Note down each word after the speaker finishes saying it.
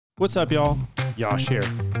What's up, y'all? Yash here.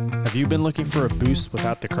 Have you been looking for a boost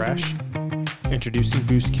without the crash? Introducing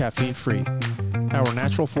Boost Caffeine Free. Our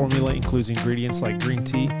natural formula includes ingredients like green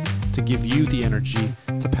tea to give you the energy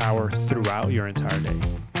to power throughout your entire day.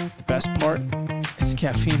 The best part? It's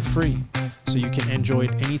caffeine free, so you can enjoy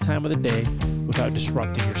it any time of the day without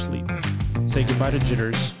disrupting your sleep. Say goodbye to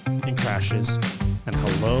jitters and crashes, and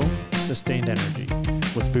hello to sustained energy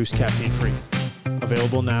with Boost Caffeine Free.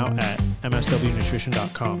 Available now at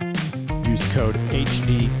mswnutrition.com. Use code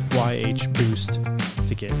HDYHBOOST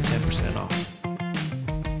to get 10% off.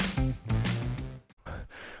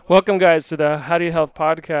 Welcome, guys, to the How Do You Health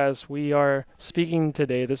podcast. We are speaking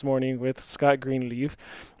today, this morning, with Scott Greenleaf.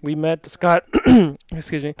 We met Scott, through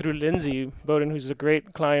Lindsay Bowden, who's a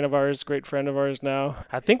great client of ours, great friend of ours now.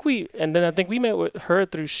 I think we met with her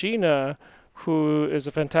through Sheena, who is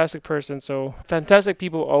a fantastic person. So fantastic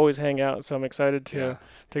people always hang out. So I'm excited to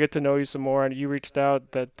get to know you some more. And you reached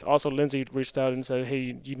out, that also Lindsay reached out and said,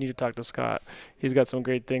 hey, you need to talk to Scott. He's got some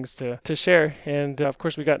great things to share. And of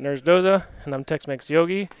course, we got Nurse Doza, and I'm Tex-Mex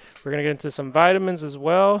Yogi. We're going to get into some vitamins as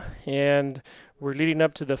well. And we're leading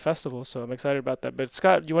up to the festival, so I'm excited about that. But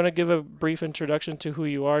Scott, you want to give a brief introduction to who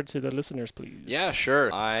you are to the listeners, please? Yeah,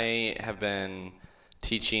 sure. I have been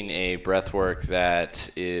teaching a breath work that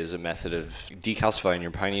is a method of decalcifying your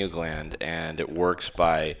pineal gland, and it works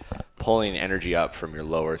by pulling energy up from your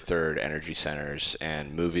lower third energy centers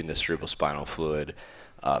and moving the cerebrospinal fluid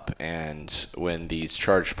up. And when these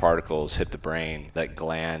charged particles hit the brain, that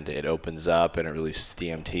gland, it opens up and it releases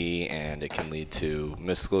DMT, and it can lead to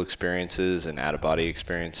mystical experiences and out-of-body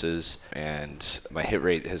experiences. And my hit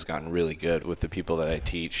rate has gotten really good with the people that I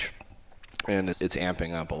teach, and it's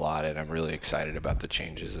amping up a lot, and I'm really excited about the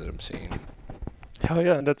changes that I'm seeing. Hell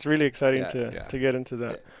yeah, that's really exciting to get into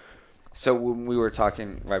that. Yeah. So when we were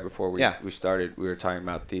talking right before we started, we were talking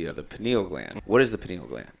about the pineal gland. What is the pineal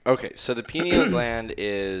gland? Okay, so the pineal gland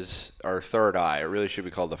is our third eye. It really should be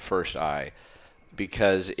called the first eye,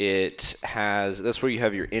 because that's where you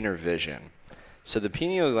have your inner vision. So the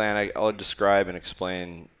pineal gland, I'll describe and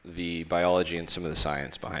explain the biology and some of the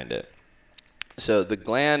science behind it. So the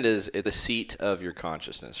gland is the seat of your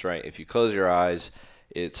consciousness, right? If you close your eyes,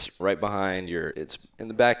 it's right behind it's in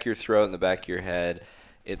the back of your throat, in the back of your head.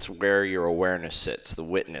 It's where your awareness sits, the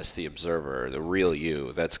witness, the observer, the real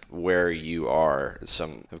you. That's where you are.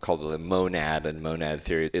 Some have called it the monad and monad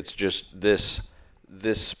theory. It's just this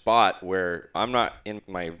spot where I'm not in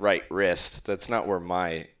my right wrist. That's not where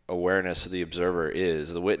my awareness of the observer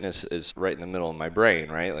is. The witness is right in the middle of my brain,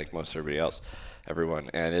 right? Like most everyone.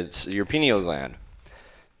 And it's your pineal gland.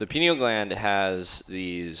 The pineal gland has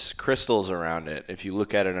these crystals around it. If you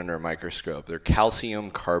look at it under a microscope, they're calcium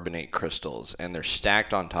carbonate crystals, and they're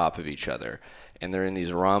stacked on top of each other, and they're in these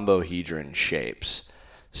rhombohedron shapes.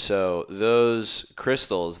 So those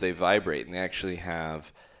crystals, they vibrate, and they actually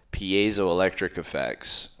have piezoelectric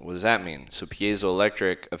effects. What does that mean? So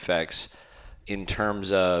piezoelectric effects in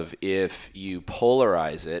terms of if you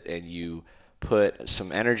polarize it and you put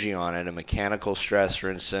some energy on it, a mechanical stress,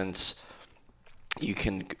 for instance, you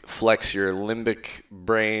can flex your limbic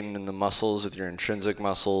brain and the muscles with your intrinsic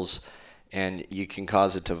muscles, and you can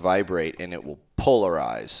cause it to vibrate, and it will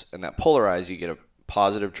polarize. And that polarize, you get a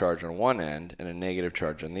positive charge on one end and a negative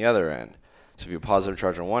charge on the other end. So if you have a positive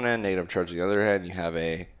charge on one end, negative charge on the other end, you have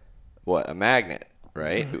a magnet,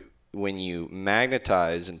 right? Mm-hmm. When you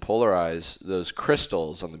magnetize and polarize those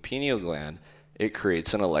crystals on the pineal gland, it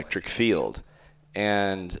creates an electric field.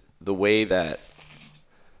 And the way that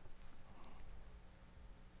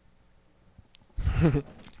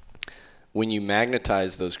when you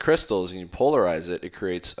magnetize those crystals and you polarize it, it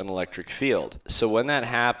creates an electric field. So when that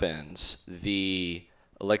happens, the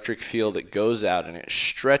electric field, it goes out and it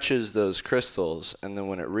stretches those crystals, and then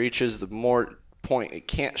when it reaches the more point, it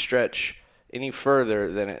can't stretch any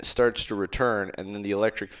further, then it starts to return, and then the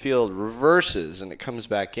electric field reverses and it comes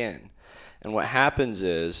back in. And what happens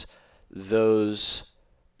is those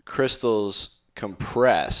crystals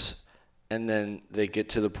compress, and then they get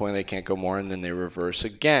to the point they can't go more, and then they reverse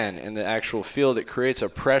again. And the actual field, it creates a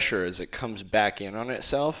pressure as it comes back in on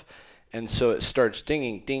itself, and so it starts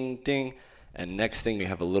dinging, ding, ding, and next thing you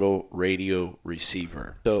have a little radio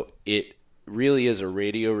receiver. So it really is a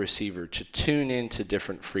radio receiver to tune into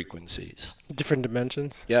different frequencies. Different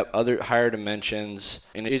dimensions? Yep, other higher dimensions,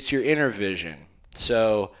 and it's your inner vision.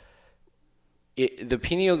 So the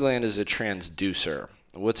pineal gland is a transducer.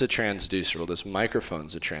 What's a transducer? Well, this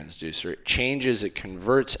microphone's a transducer. It changes, it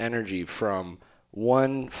converts energy from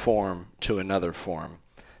one form to another form.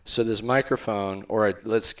 So this microphone, or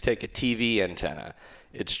let's take a TV antenna,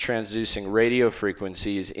 it's transducing radio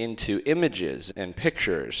frequencies into images and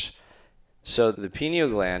pictures. So the pineal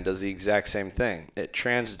gland does the exact same thing. It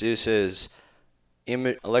transduces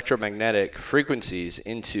electromagnetic frequencies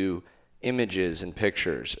into images and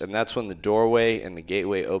pictures, and that's when the doorway and the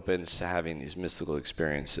gateway opens to having these mystical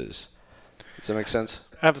experiences. Does that make sense?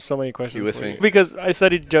 I have so many questions. You with me? Because I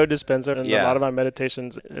studied Joe Dispenza in a lot of my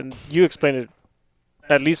meditations, and you explained it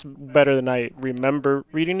at least better than I remember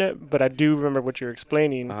reading it, but I do remember what you're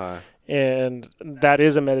explaining. And that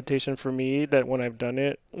is a meditation for me, that when I've done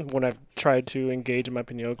it, when I've tried to engage my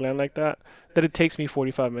pineal gland like that it takes me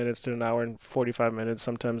 45 minutes to an hour and 45 minutes.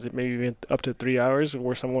 Sometimes it maybe even up to 3 hours.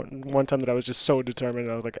 Or one time that I was just so determined,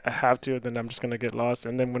 I was like, I have to, then I'm just going to get lost.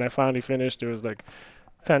 And then when I finally finished, it was like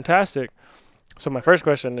fantastic. So my first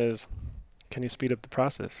question is, can you speed up the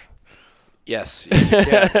process? Yes you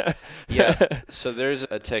can. Yeah. So there's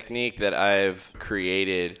a technique that I've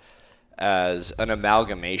created as an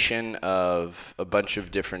amalgamation of a bunch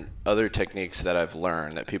of different other techniques that I've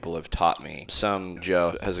learned that people have taught me.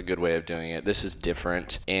 Joe has a good way of doing it. This is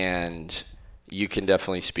different, and you can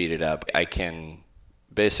definitely speed it up. I can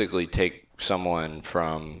basically take someone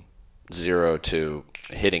from 0 to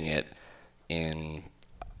hitting it in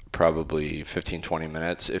probably 15-20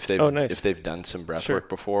 minutes if they've done some breath work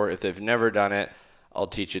before. If they've never done it, I'll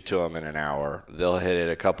teach it to them in an hour. They'll hit it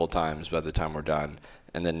a couple times by the time we're done,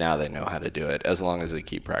 and then now they know how to do it as long as they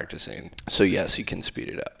keep practicing. So yes, you can speed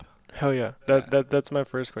it up. Hell yeah. That's my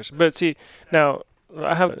first question. But see, now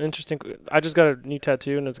I have an interesting, I just got a new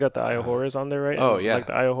tattoo and it's got the Eye of Horus on there, right? Oh yeah. Like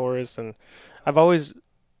the Eye of Horus, and I've always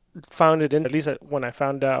found it at least when I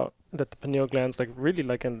found out that the pineal gland's like really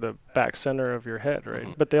like in the back center of your head, right?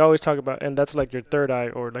 Mm-hmm. But they always talk about, and that's like your third eye,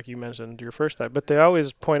 or like you mentioned, your first eye, but they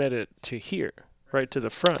always pointed it to here. Right to the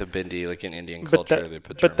front. The bindi, like in Indian culture, they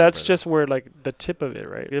put. But that's just where like the tip of it,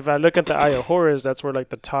 right? If I look at the Eye of Horus, that's where like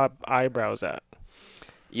the top eyebrows at.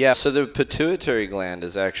 Yeah. So the pituitary gland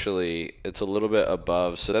is actually, it's a little bit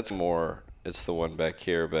above. So that's more. It's the one back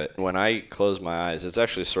here. But when I close my eyes, it's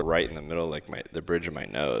actually sort of right in the middle, like the bridge of my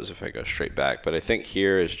nose. If I go straight back, but I think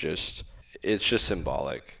here is just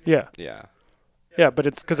symbolic. Yeah. Yeah. Yeah, but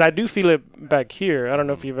it's because I do feel it back here. I don't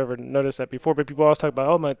know if you've ever noticed that before, but people always talk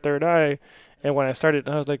about, my third eye. And when I started,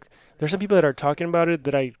 I was like, there's some people that are talking about it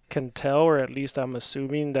that I can tell, or at least I'm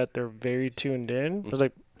assuming that they're very tuned in. I was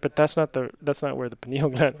like, but that's not where the pineal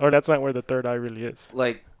gland, or that's not where the third eye really is.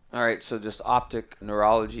 Like, all right, so just optic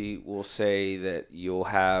neurology will say that you'll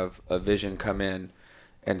have a vision come in,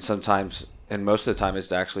 and sometimes, and most of the time,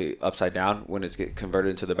 it's actually upside down when it's get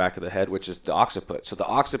converted into the back of the head, which is the occiput. So the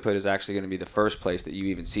occiput is actually going to be the first place that you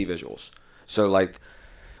even see visuals. So like,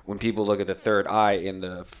 when people look at the third eye in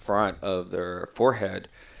the front of their forehead,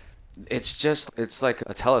 it's like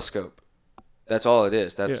a telescope. That's all it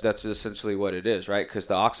is. That's essentially what it is, right? Because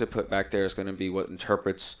the occiput back there is going to be what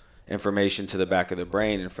interprets information to the back of the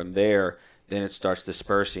brain, and from there, then it starts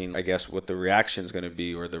dispersing, I guess, what the reaction is going to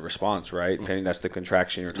be, or the response, right? Depending, that's the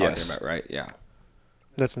contraction you're talking about, right? Yeah.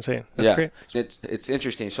 That's insane. That's great. It's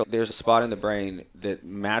interesting. So there's a spot in the brain that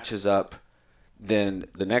matches up then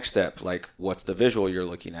the next step, like what's the visual you're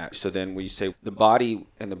looking at. So then we say the body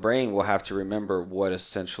and the brain will have to remember what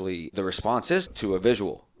essentially the response is to a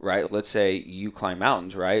visual, right? Let's say you climb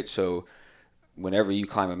mountains, right? So whenever you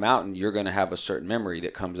climb a mountain, you're going to have a certain memory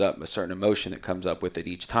that comes up, a certain emotion that comes up with it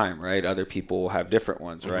each time, right? Other people will have different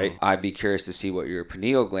ones, right? I'd be curious to see what your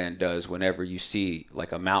pineal gland does whenever you see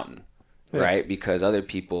like a mountain, right? Because other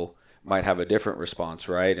people might have a different response,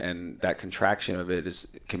 right? And that contraction of it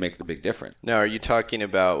can make the big difference. Now, are you talking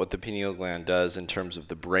about what the pineal gland does in terms of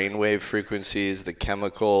the brainwave frequencies, the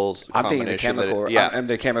chemicals? I'm thinking the chemical. And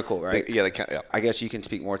the chemical, right? Yeah. I guess you can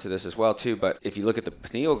speak more to this as well, too. But if you look at the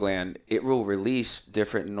pineal gland, it will release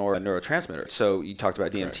different neurotransmitters. So you talked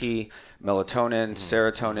about DMT, melatonin,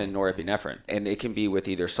 serotonin, norepinephrine. And it can be with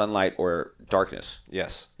either sunlight or darkness.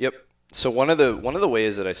 Yes. Yep. So one of the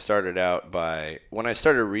ways that I started out when I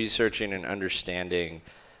started researching and understanding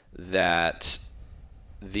that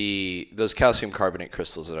those calcium carbonate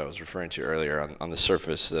crystals that I was referring to earlier on the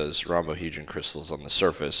surface, those rhombohedron crystals on the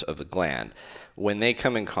surface of the gland, when they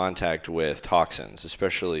come in contact with toxins,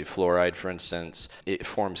 especially fluoride, for instance, it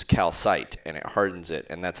forms calcite and it hardens it,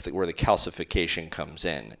 and that's where the calcification comes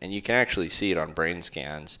in. And you can actually see it on brain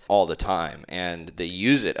scans all the time, and they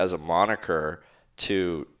use it as a moniker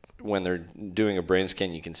to, when they're doing a brain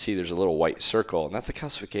scan, you can see there's a little white circle, and that's the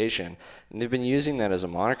calcification. And they've been using that as a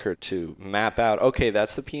moniker to map out, okay,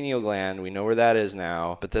 that's the pineal gland, we know where that is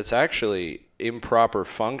now, but that's actually improper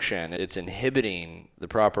function. It's inhibiting the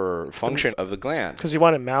proper function of the gland. Because you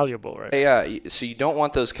want it malleable, right? Yeah, so you don't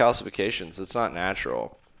want those calcifications. It's not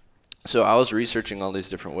natural. So I was researching all these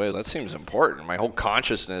different ways. That seems important. My whole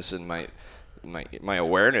consciousness and my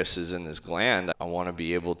awareness is in this gland. I want to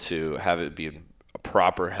be able to have it be a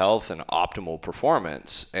proper health and optimal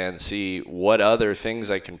performance, and see what other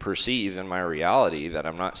things I can perceive in my reality that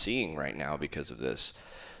I'm not seeing right now because of this.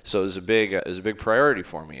 So it was a big priority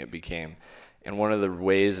for me. It became, and one of the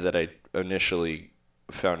ways that I initially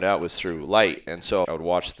found out was through light. And so I would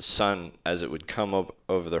watch the sun as it would come up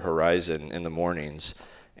over the horizon in the mornings,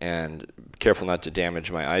 and careful not to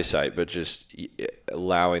damage my eyesight, but just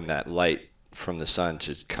allowing that light from the sun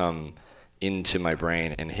to come into my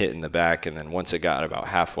brain and hit in the back. And then once it got about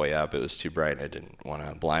halfway up, it was too bright and I didn't want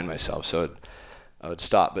to blind myself, so I would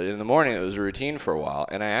stop. But in the morning, it was a routine for a while,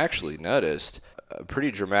 and I actually noticed a pretty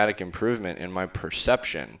dramatic improvement in my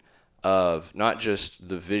perception of not just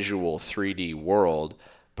the visual 3D world,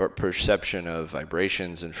 but perception of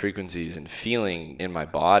vibrations and frequencies and feeling in my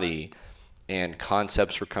body, and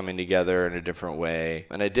concepts were coming together in a different way.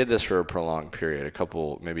 And I did this for a prolonged period,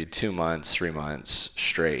 maybe 2 months, 3 months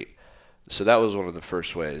straight. So that was one of the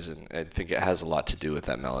first ways, and I think it has a lot to do with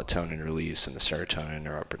that melatonin release and the serotonin and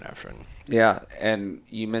norepinephrine. Yeah, and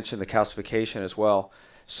you mentioned the calcification as well.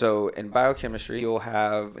 So in biochemistry, you'll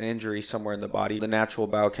have an injury somewhere in the body. The natural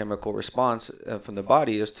biochemical response from the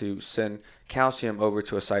body is to send calcium over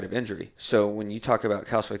to a site of injury. So when you talk about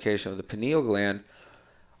calcification of the pineal gland,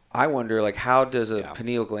 I wonder, like, how does a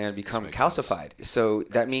pineal gland become calcified? Sense. So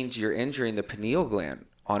that means you're injuring the pineal gland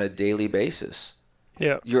on a daily basis.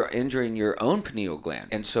 Yeah. You're injuring your own pineal gland.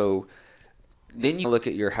 And so then you look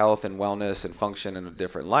at your health and wellness and function in a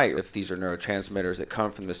different light. If these are neurotransmitters that come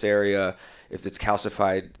from this area, if it's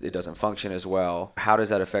calcified, it doesn't function as well. How does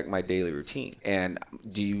that affect my daily routine? And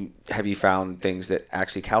have you found things that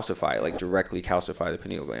actually calcify, like directly calcify the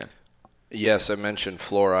pineal gland? Yes, I mentioned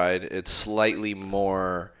fluoride. It's slightly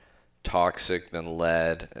more toxic than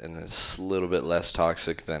lead, and it's a little bit less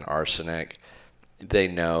toxic than arsenic. They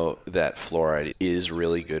know that fluoride is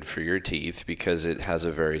really good for your teeth because it has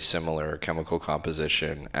a very similar chemical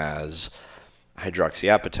composition as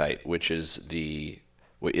hydroxyapatite, which is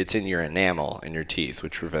it's in your enamel in your teeth,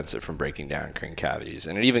 which prevents it from breaking down and creating cavities.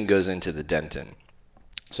 And it even goes into the dentin.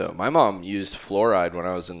 So my mom used fluoride when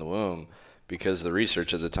I was in the womb because the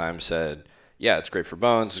research at the time said, yeah, it's great for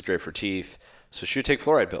bones, it's great for teeth. So she would take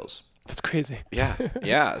fluoride pills. That's crazy.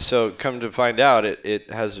 Yeah. So come to find out, it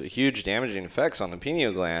has huge damaging effects on the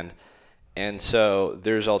pineal gland. And so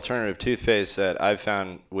there's alternative toothpaste that I've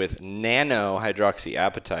found with nano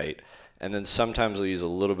hydroxyapatite. And then sometimes I'll use a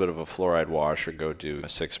little bit of a fluoride wash or go do a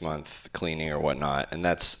 6-month cleaning or whatnot. And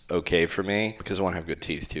that's okay for me because I want to have good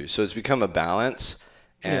teeth too. So it's become a balance.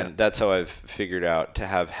 And that's how I've figured out to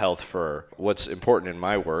have health for what's important in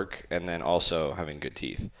my work and then also having good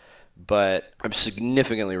teeth. But I'm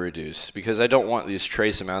significantly reduced because I don't want these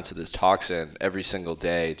trace amounts of this toxin every single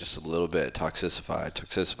day, just a little bit,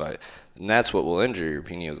 toxify. And that's what will injure your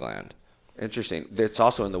pineal gland. Interesting. It's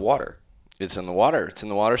also in the water. It's in the water. It's in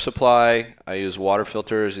the water supply. I use water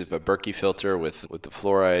filters. You have a Berkey filter with the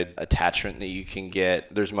fluoride attachment that you can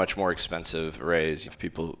get. There's much more expensive arrays.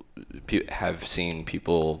 People have seen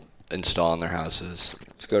people install in their houses.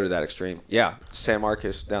 Let's go to that extreme. Yeah. San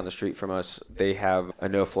Marcos down the street from us, they have a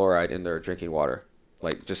no fluoride in their drinking water,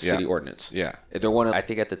 like just city ordinance. Yeah. They're one of, I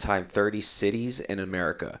think at the time, 30 cities in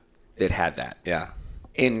America that had that. Yeah.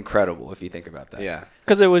 Incredible if you think about that. Yeah.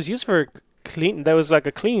 Because it was used for clean. That was like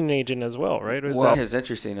a cleaning agent as well, right? It's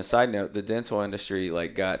interesting. A side note: the dental industry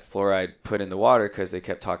got fluoride put in the water because they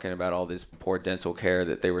kept talking about all this poor dental care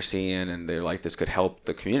that they were seeing, and they're like, this could help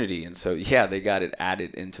the community, and so they got it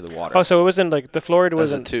added into the water. Oh, so it wasn't like the fluoride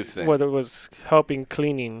wasn't a tooth thing. What it was helping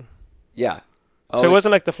cleaning. Yeah. So it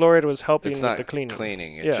wasn't like the fluoride was helping with the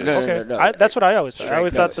cleaning. No. That's what I always thought. I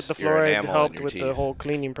always thought that the your fluoride enamel helped in with your the teeth. whole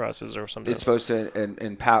cleaning process or something. It's supposed to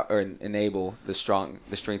empower or enable the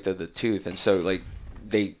strength of the tooth, and so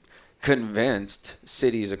they convinced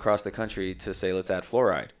cities across the country to say, let's add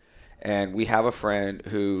fluoride. And we have a friend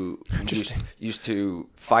who used to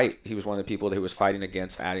fight. He was one of the people who was fighting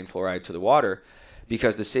against adding fluoride to the water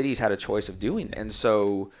because the cities had a choice of doing it. And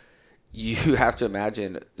so you have to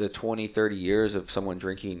imagine the 20, 30 years of someone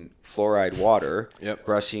drinking fluoride water,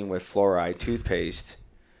 brushing with fluoride toothpaste.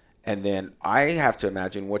 And then I have to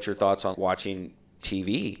imagine what's your thoughts on watching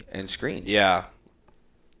TV and screens. Yeah.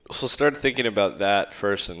 So start thinking about that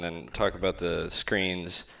first and then talk about the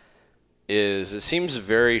screens. It seems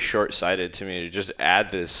very short-sighted to me to just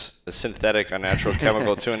add this synthetic unnatural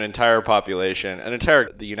chemical to an entire population,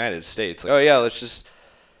 the United States.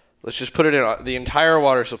 Let's just put it in the entire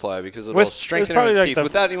water supply because it'll strengthen our teeth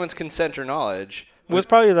without anyone's consent or knowledge. was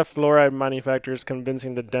probably the fluoride manufacturers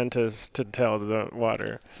convincing the dentist to tell the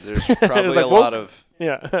water. There's probably like, a lot of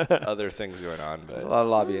Yeah. other things going on, There's a but lot of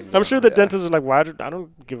lobbying. I'm sure the yeah. dentists are like, why? I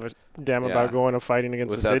don't give a damn about Yeah. going and fighting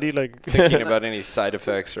against the Without city. Like, thinking about any side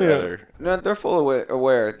effects or Yeah. other. No, they're fully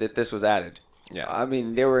aware that this was added. Yeah. I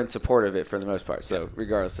mean, they were in support of it for the most part. So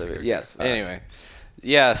regardless of it, yes. Anyway,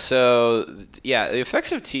 yeah. So yeah, the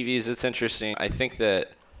effects of TVs. It's interesting. I think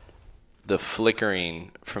that the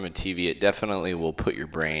flickering from a TV, it definitely will put your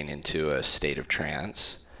brain into a state of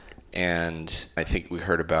trance. And I think we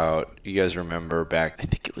heard about, you guys remember back, I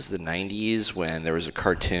think it was the 90s when there was a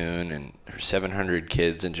cartoon and there were 700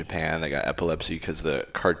 kids in Japan that got epilepsy because the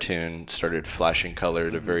cartoon started flashing color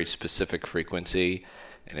at a very specific frequency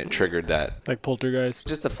and it triggered that. like poltergeist.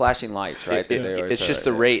 Just the flashing lights, right? It's just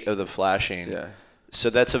the rate of the flashing. Yeah. So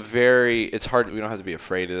that's it's hard. We don't have to be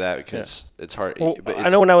afraid of that because it's hard. Well, But I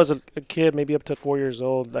know when I was a kid, maybe up to 4 years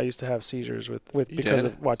old, I used to have seizures because did?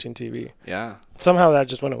 of watching TV. Yeah. Somehow that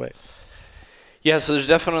just went away. Yeah, so there's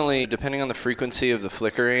definitely, depending on the frequency of the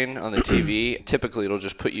flickering on the TV, typically it'll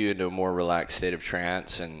just put you into a more relaxed state of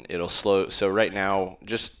trance and it'll slow. So right now,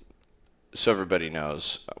 just so everybody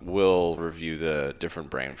knows, we'll review the different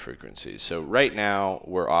brain frequencies. So right now,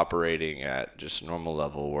 we're operating at just normal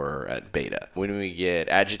level. We're at beta. When we get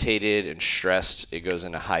agitated and stressed, it goes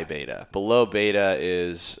into high beta. Below beta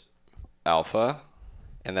is alpha,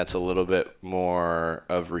 and that's a little bit more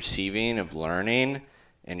of receiving, of learning,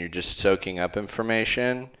 and you're just soaking up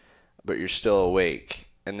information, but you're still awake.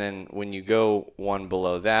 And then when you go one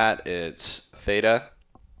below that, it's theta.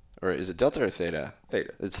 Or is it delta or theta?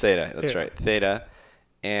 Theta. It's theta. That's Theta. right. Theta.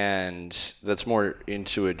 And that's more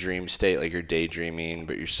into a dream state, like you're daydreaming,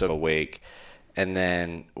 but you're still awake. And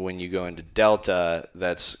then when you go into delta,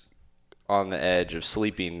 that's on the edge of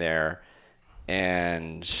sleeping there.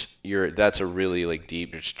 And that's a really like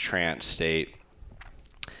deep just trance state.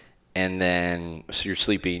 And then, so you're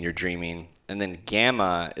sleeping, you're dreaming. And then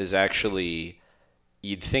gamma is actually,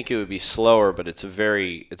 you'd think it would be slower, but it's a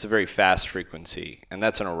very fast frequency, and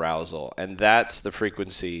that's an arousal, and that's the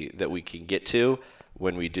frequency that we can get to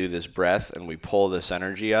when we do this breath and we pull this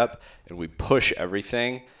energy up and we push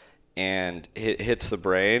everything, and it hits the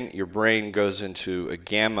brain. Your brain goes into a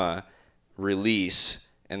gamma release,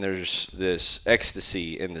 and there's this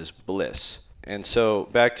ecstasy and this bliss. And so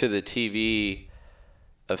back to the TV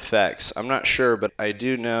effects. I'm not sure, but I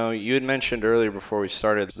do know you had mentioned earlier before we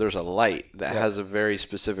started there's a light that has a very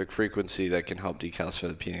specific frequency that can help decalcify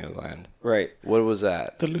the pineal gland. Right. What was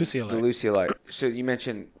that? The Lucia The light. Lucia light. So you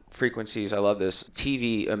mentioned frequencies. I love this.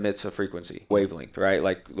 TV emits a frequency, wavelength, right?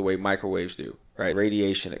 Like the way microwaves do, right?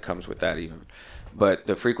 Radiation that comes with that even. But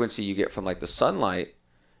the frequency you get from like the sunlight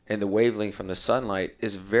and the wavelength from the sunlight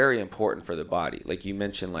is very important for the body. Like you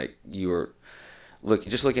mentioned, like you were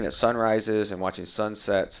just looking at sunrises and watching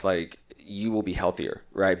sunsets, like you will be healthier,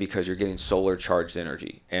 right? Because you're getting solar charged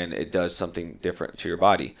energy and it does something different to your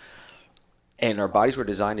body. And our bodies were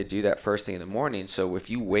designed to do that first thing in the morning. So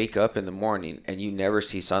if you wake up in the morning and you never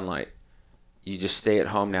see sunlight, you just stay at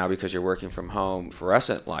home now because you're working from home,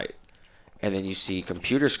 fluorescent light, and then you see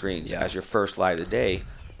computer screens as your first light of the day,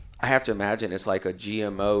 I have to imagine it's like a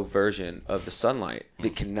GMO version of the sunlight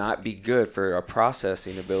that cannot be good for our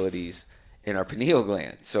processing abilities in our pineal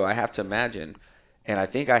gland. So I have to imagine, and I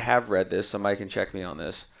think I have read this, somebody can check me on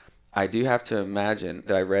this, I do have to imagine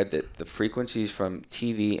that I read that the frequencies from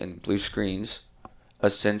TV and blue screens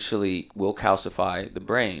essentially will calcify the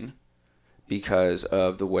brain because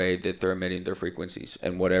of the way that they're emitting their frequencies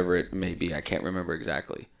and whatever it may be. I can't remember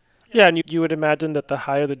exactly. Yeah, and you would imagine that the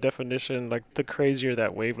higher the definition, like the crazier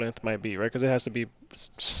that wavelength might be, right? Because it has to be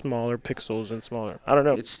smaller pixels and smaller. I don't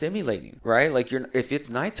know. It's stimulating, right? Like if it's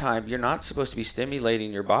nighttime, you're not supposed to be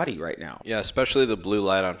stimulating your body right now. Yeah, especially the blue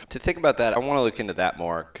light on. To think about that, I want to look into that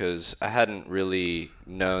more because I hadn't really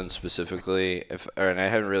known specifically and I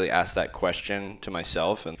haven't really asked that question to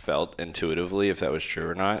myself and felt intuitively if that was true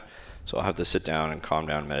or not. So I'll have to sit down and calm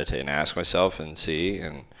down, meditate, and ask myself and see.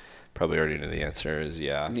 And probably already know the answer is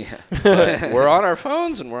yeah. Yeah. But we're on our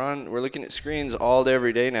phones and we're looking at screens all day,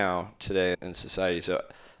 every day now today in society. So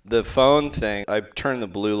the phone thing, I turn the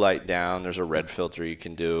blue light down. There's a red filter you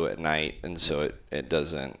can do at night, and so it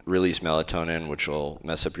doesn't release melatonin, which will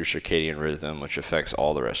mess up your circadian rhythm, which affects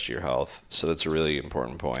all the rest of your health. So that's a really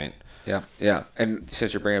important point. Yeah, yeah. And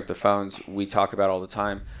since you're bringing up the phones, we talk about all the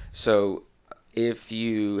time. So if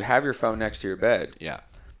you have your phone next to your bed, Yeah.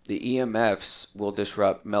 the EMFs will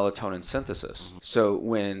disrupt melatonin synthesis. So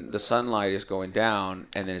when the sunlight is going down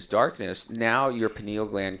and then it's darkness, now your pineal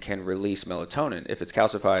gland can release melatonin. If it's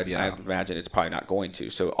calcified, I imagine it's probably not going to.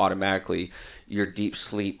 So automatically your deep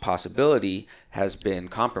sleep possibility has been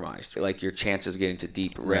compromised. Like your chances of getting to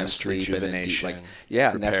deep REM sleep and then deep,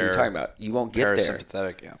 and that's what you're talking about. You won't get there.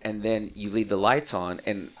 Parasympathetic, And then you leave the lights on.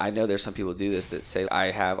 And I know there's some people do this that say,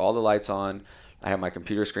 I have all the lights on, I have my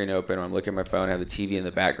computer screen open, or I'm looking at my phone, I have the TV in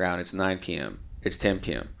the background, it's 9 p.m., it's 10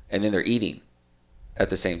 p.m., and then they're eating at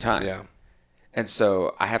the same time. Yeah. And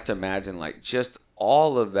so I have to imagine, like, just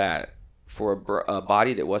all of that for a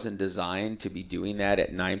body that wasn't designed to be doing that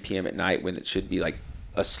at 9 p.m. at night when it should be, like,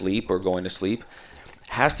 asleep or going to sleep,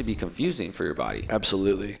 has to be confusing for your body.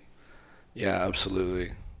 Absolutely. Yeah,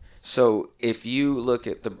 absolutely. So if you look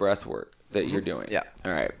at the breath work that you're doing. Yeah.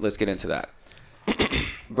 All right, let's get into that.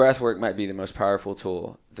 Breath work might be the most powerful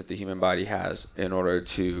tool that the human body has in order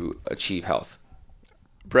to achieve health.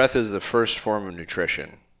 Breath is the first form of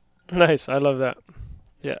nutrition. Nice. I love that.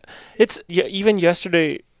 Yeah. Even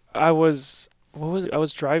yesterday I was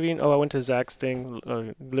driving. I went to Zach's thing,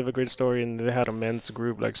 Live a Great Story, and they had a men's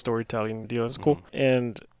group, like storytelling deal. It's cool.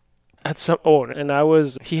 And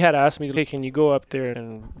he had asked me, hey, can you go up there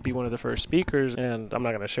and be one of the first speakers? And I'm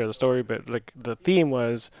not going to share the story, but like the theme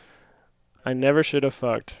was, I never should have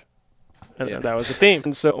fucked. And that was the theme.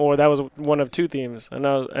 And so, that was one of two themes.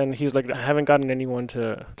 And he was like, I haven't gotten anyone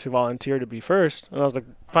to volunteer to be first. And I was like,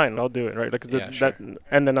 fine, I'll do it. Right. Like sure.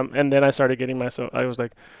 And then I started getting myself, I was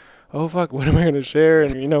like, oh fuck, what am I going to share?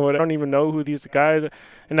 And you know what? I don't even know who these guys are.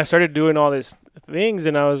 And I started doing all these things,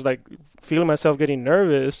 and I was like feeling myself getting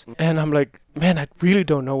nervous. And I'm like, man, I really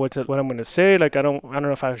don't know what I'm going to say. Like, I don't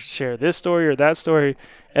know if I should share this story or that story.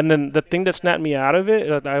 And then the thing that snapped me out of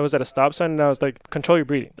it, I was at a stop sign, and I was like, control your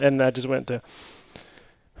breathing. And I just went to,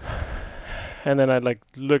 and then I like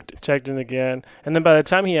checked in again. And then by the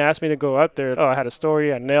time he asked me to go up there, I had a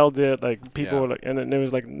story, I nailed it. Like people were like, and then it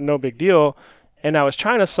was like no big deal. And I was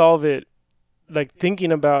trying to solve it, like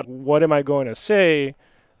thinking about what am I going to say.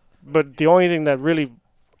 But the only thing that really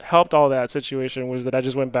helped all that situation was that I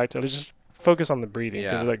just went back to, let's just focus on the breathing.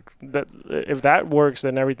 Yeah. Like that, if that works,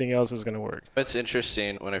 then everything else is going to work. It's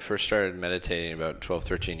interesting. When I first started meditating about 12,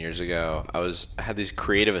 13 years ago, I had these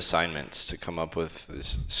creative assignments to come up with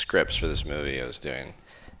these scripts for this movie I was doing.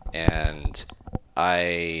 And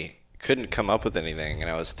I couldn't come up with anything. And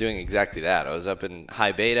I was doing exactly that. I was up in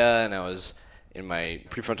high beta, and I was in my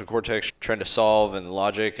prefrontal cortex trying to solve and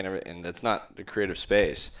logic and everything, and that's not the creative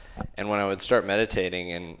space. And when I would start meditating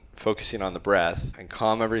and focusing on the breath and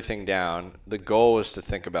calm everything down, the goal was to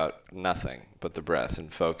think about nothing but the breath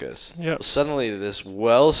and focus. Yep. Well, suddenly this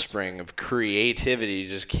wellspring of creativity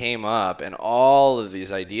just came up, and all of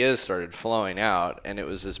these ideas started flowing out, and it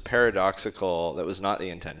was this paradoxical, that was not the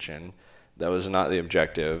intention, that was not the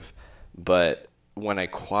objective, but when I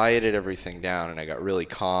quieted everything down and I got really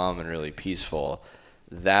calm and really peaceful,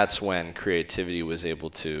 that's when creativity was able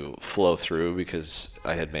to flow through because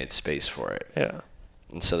I had made space for it. Yeah.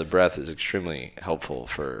 And so the breath is extremely helpful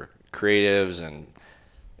for creatives, and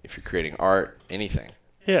if you're creating art, anything.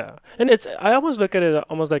 Yeah. And I almost look at it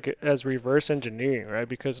almost like as reverse engineering, right?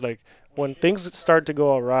 Because like when things start to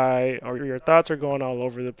go awry or your thoughts are going all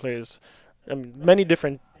over the place, many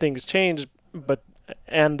different things change,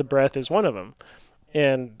 and the breath is one of them.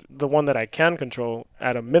 And the one that I can control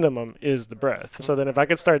at a minimum is the breath. So then if I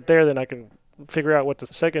can start there, then I can figure out what the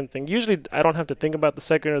second thing. Usually I don't have to think about the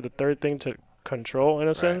second or the third thing to control in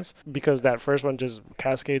a sense, because that first one just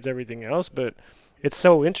cascades everything else. But it's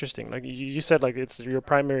so interesting. Like you said, like it's your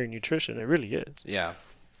primary nutrition. It really is. Yeah.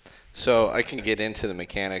 So I can get into the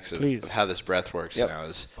mechanics of how this breath works now.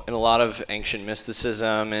 In a lot of ancient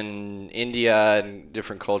mysticism in India and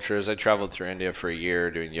different cultures, I traveled through India for a year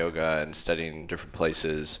doing yoga and studying different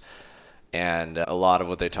places. And a lot of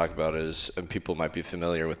what they talk about is, and people might be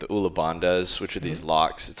familiar with the Ulabandhas, which are these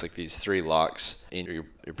locks. It's like these 3 locks in your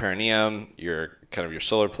perineum, your kind of your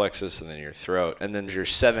solar plexus, and then your throat. And then there's your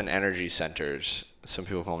 7 energy centers. Some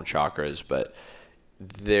people call them chakras, but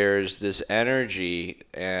there's this energy,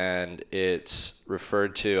 and it's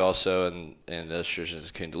referred to also in those traditions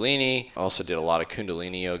as Kundalini. Also did a lot of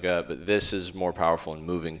Kundalini yoga, but this is more powerful in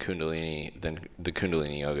moving Kundalini than the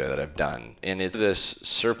Kundalini yoga that I've done. And it's this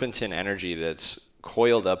serpentine energy that's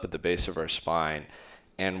coiled up at the base of our spine.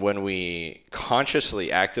 And when we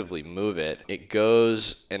consciously, actively move it, it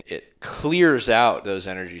goes and it clears out those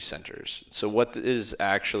energy centers. So what is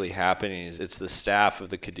actually happening is it's the staff of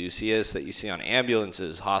the caduceus that you see on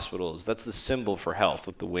ambulances, hospitals. That's the symbol for health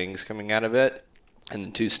with the wings coming out of it and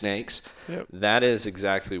the 2 snakes. Yep. That is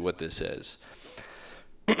exactly what this is.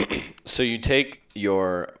 So you take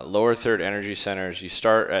your lower third energy centers, you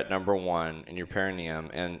start at number 1 in your perineum.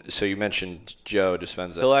 And so you mentioned Joe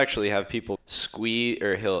Dispenza. He'll actually have people squeeze,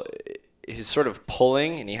 or he's sort of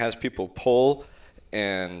pulling, and he has people pull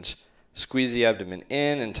and squeeze the abdomen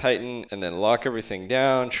in and tighten, and then lock everything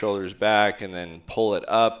down, shoulders back, and then pull it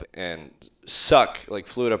up and suck like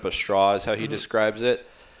fluid up a straw is how he describes it.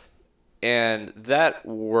 And that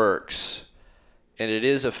works, and it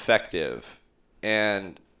is effective.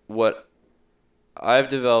 And what I've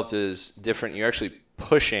developed is different. You're actually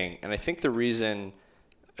pushing, and I think the reason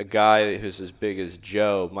a guy who's as big as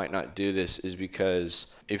Joe might not do this is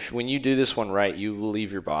because when you do this one right, you will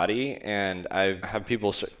leave your body. And I have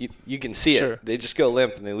people, you can see Sure. it. They just go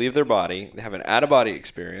limp and they leave their body. They have an out-of-body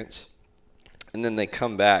experience, and then they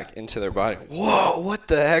come back into their body. Whoa, what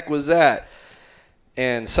the heck was that?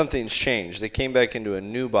 And something's changed. They came back into a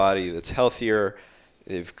new body that's healthier.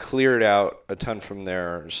 They've cleared out a ton from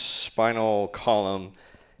their spinal column,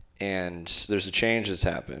 and there's a change that's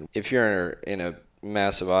happened. If you're in a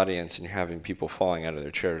massive audience and you're having people falling out of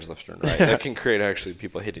their chairs left and right, that can create actually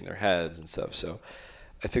people hitting their heads and stuff. So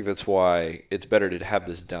I think that's why it's better to have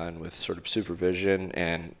this done with sort of supervision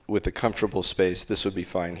and with a comfortable space. This would be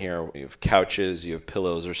fine here. You have couches, you have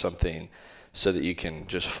pillows or something, so that you can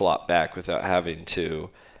just flop back without having to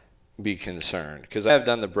be concerned. Because I have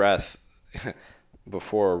done the breath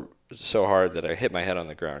before so hard that I hit my head on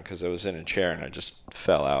the ground because I was in a chair and I just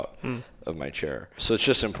fell out of my chair. So it's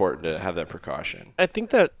just important to have that precaution. I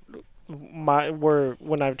think that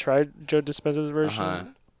when I've tried Joe Dispenza's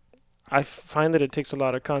version, I find that it takes a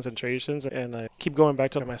lot of concentrations, and I keep going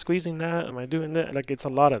back to, am I squeezing that? Am I doing that? Like, it's a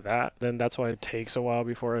lot of that. Then that's why it takes a while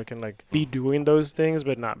before I can, like, be doing those things,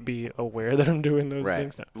 but not be aware that I'm doing those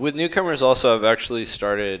things. With newcomers also, I've actually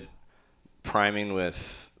started priming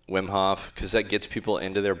with Wim Hof because that gets people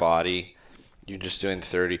into their body. You're just doing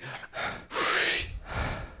 30.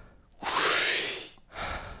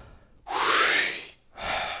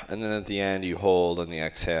 And then at the end, you hold on the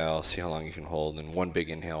exhale. See how long you can hold. And one big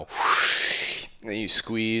inhale. And then you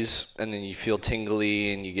squeeze. And then you feel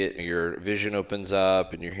tingly. And your vision opens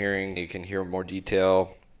up. And your hearing, you can hear more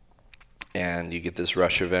detail. And you get this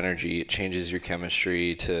rush of energy. It changes your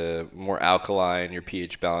chemistry to more alkaline. Your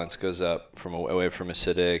pH balance goes up away from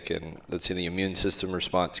acidic. And let's see, the immune system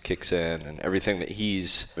response kicks in. And everything that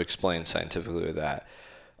he's explained scientifically with that.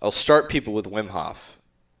 I'll start people with Wim Hof.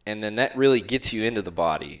 And then that really gets you into the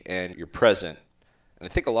body and you're present. And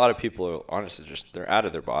I think a lot of people are honestly they're out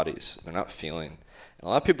of their bodies. They're not feeling. And a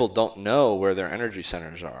lot of people don't know where their energy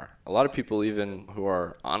centers are. A lot of people, even who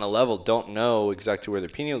are on a level, don't know exactly where their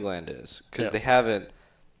pineal gland is because they haven't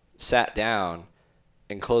sat down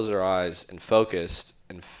and closed their eyes and focused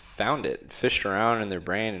and found it, fished around in their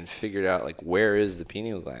brain and figured out, like, where is the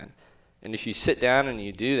pineal gland? And if you sit down and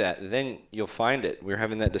you do that, then you'll find it. We were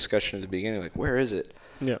having that discussion at the beginning, like, where is it?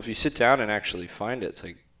 Yeah. If you sit down and actually find it, it's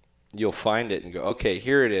like you'll find it and go, okay,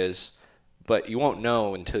 here it is. But you won't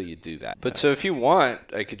know until you do that. But so if you want,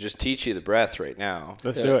 I could just teach you the breath right now.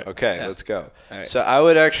 Let's do it. Okay, let's go. All right. So I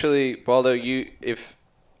would actually, Baldo, I'm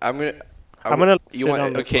gonna sit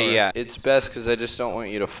on the floor. yeah. It's best because I just don't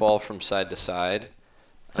want you to fall from side to side.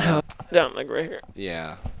 Down, like right here.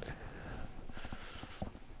 Yeah.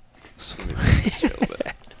 So let me bring this here a little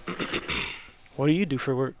bit. What do you do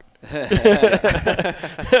for work?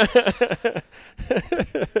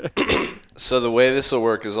 So the way this will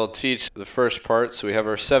work is I'll teach the first part. So we have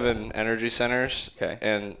our 7 energy centers. Okay.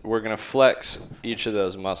 And we're going to flex each of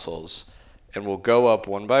those muscles. And we'll go up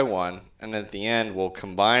one by one. And at the end, we'll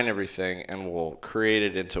combine everything and we'll create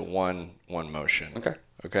it into one motion. Okay.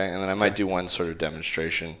 Okay. And then I might do one sort of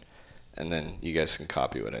demonstration. And then you guys can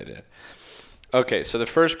copy what I did. Okay. So the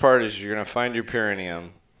first part is you're going to find your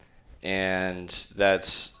perineum. And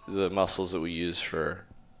that's the muscles that we use for...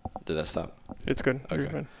 Did that stop? It's good. You're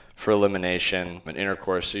Okay. fine. For elimination and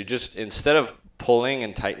intercourse. So you just, instead of pulling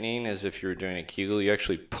and tightening as if you were doing a Kegel, you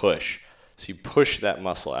actually push. So you push that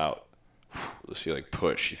muscle out. So you like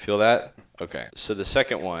push. You feel that? Okay. So the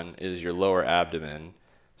second one is your lower abdomen.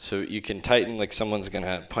 So you can tighten like someone's going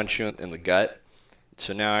to punch you in the gut.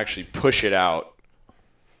 So now actually push it out.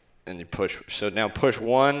 And you push. So now push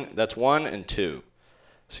 1. That's 1 and 2.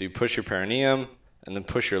 So you push your perineum and then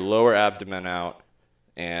push your lower abdomen out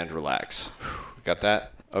and relax. Got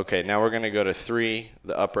that? Okay, now we're going to go to 3,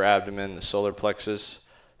 the upper abdomen, the solar plexus.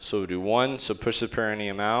 So we'll do 1, so push the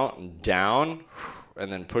perineum out and down, and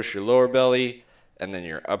then push your lower belly, and then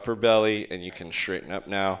your upper belly, and you can straighten up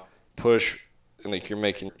now. Push, and like you're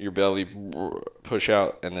making your belly push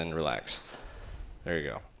out, and then relax. There you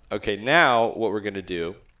go. Okay, now what we're going to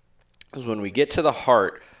do is when we get to the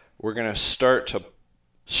heart, we're going to start to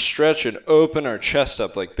stretch and open our chest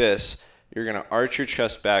up like this. You're going to arch your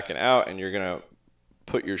chest back and out, and you're going to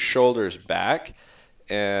put your shoulders back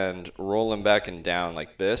and roll them back and down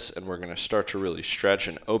like this, and we're going to start to really stretch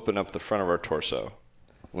and open up the front of our torso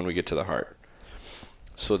when we get to the heart.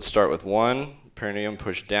 So let's start with 1, perineum,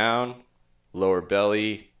 push down, lower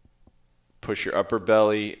belly, push your upper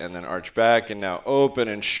belly, and then arch back, and now open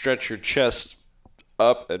and stretch your chest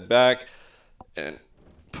up and back, and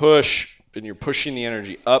push, and you're pushing the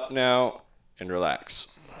energy up now, and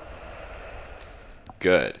relax.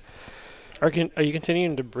 Good. Are you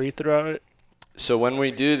continuing to breathe throughout it? So when we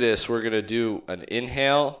do this, we're going to do an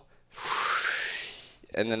inhale,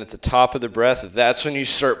 and then at the top of the breath, that's when you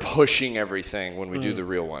start pushing everything when we do the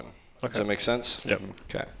real one. Does that make sense? Yep.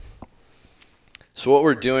 Okay. So what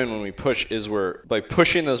we're doing when we push is we're, by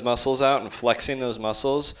pushing those muscles out and flexing those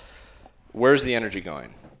muscles, where's the energy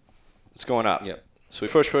going? It's going up. Yep. So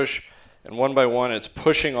we push, and one by one, it's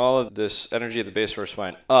pushing all of this energy at the base of our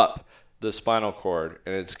spine up the spinal cord,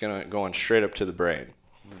 and it's going straight up to the brain.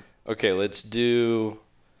 Okay, let's do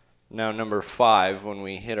now number 5. When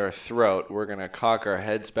we hit our throat, we're going to cock our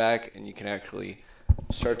heads back, and you can actually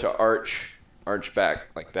start to arch back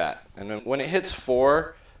like that. And then when it hits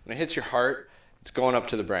 4, when it hits your heart, it's going up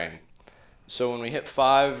to the brain. So when we hit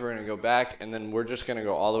 5, we're going to go back, and then we're just going to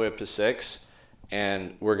go all the way up to 6,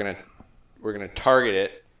 and we're going to target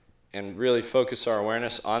it and really focus our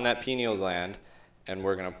awareness on that pineal gland, and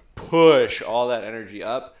we're going to push all that energy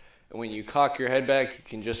up. And when you cock your head back, you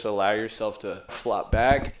can just allow yourself to flop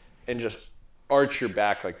back and just arch your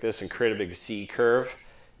back like this and create a big C curve,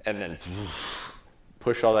 and then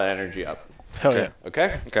push all that energy up. Hell yeah.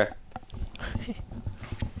 Okay? Okay.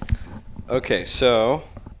 Okay, so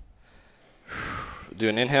do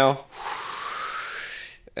an inhale,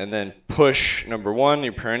 and then push number 1,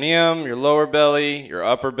 your perineum, your lower belly, your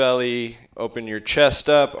upper belly, open your chest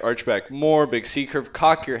up, arch back more, big C curve,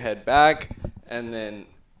 cock your head back, and then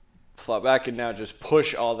flop back, and now just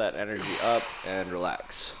push all that energy up and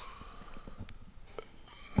relax.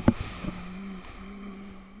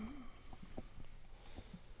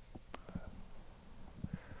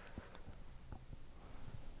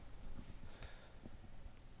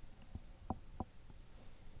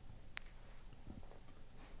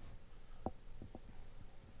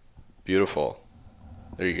 Beautiful.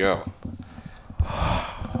 There you go.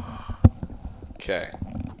 Okay.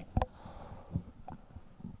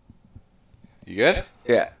 You good?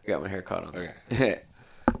 Yeah, got my hair caught on. Okay.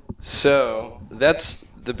 So that's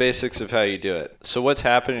the basics of how you do it. So what's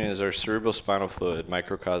happening is our cerebral spinal fluid,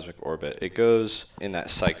 microcosmic orbit, it goes in that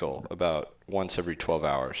cycle about once every 12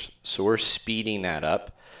 hours. So we're speeding that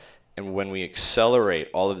up. And when we accelerate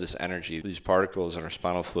all of this energy, these particles in our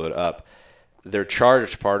spinal fluid up, they're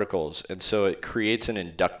charged particles, and so it creates an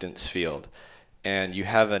inductance field. And you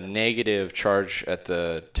have a negative charge at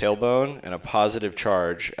the tailbone and a positive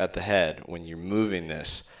charge at the head when you're moving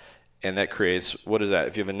this. And that creates, what is that?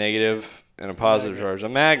 If you have a negative and a positive charge, a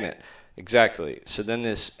magnet. Exactly. So then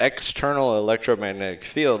this external electromagnetic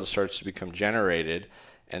field starts to become generated,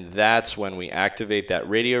 and that's when we activate that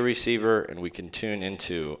radio receiver and we can tune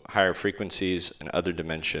into higher frequencies and other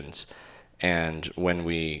dimensions. And when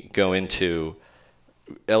we go into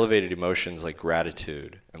elevated emotions like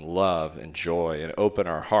gratitude and love and joy and open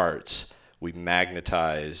our hearts, we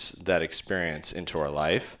magnetize that experience into our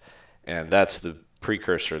life. And that's the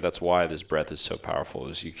precursor. That's why this breath is so powerful,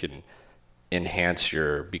 is you can enhance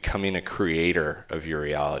your becoming a creator of your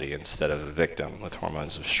reality instead of a victim with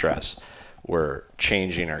hormones of stress. We're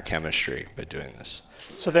changing our chemistry by doing this.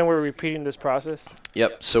 So then we're repeating this process?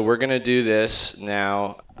 Yep. So we're going to do this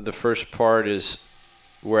now. The first part is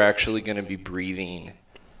we're actually going to be breathing.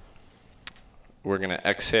 We're going to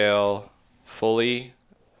exhale fully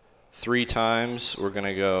 3 times. We're going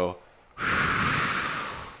to go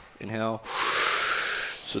inhale.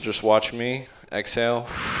 So just watch me. Exhale.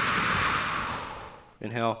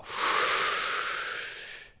 Inhale.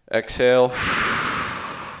 Exhale.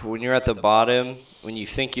 When you're at the bottom, when you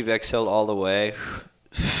think you've exhaled all the way,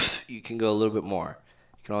 you can go a little bit more.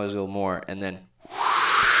 You can always go more. And then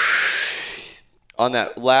on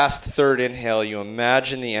that last third inhale, you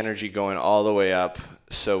imagine the energy going all the way up.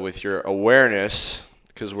 So with your awareness,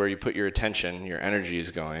 because where you put your attention, your energy is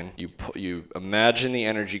going, you imagine the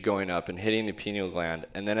energy going up and hitting the pineal gland.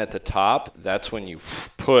 And then at the top, that's when you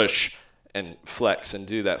push and flex and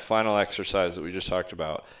do that final exercise that we just talked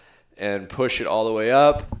about. And push it all the way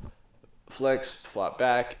up, flex, flop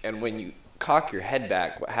back. And when you cock your head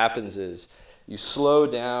back, what happens is you slow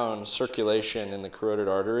down circulation in the carotid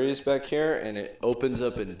arteries back here, and it opens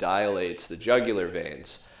up and dilates the jugular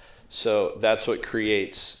veins. So that's what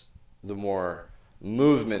creates the more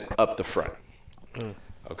movement up the front.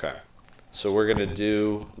 Okay. So we're going to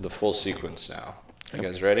do the full sequence now. You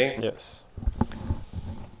guys ready? Yes.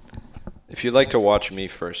 If you'd like to watch me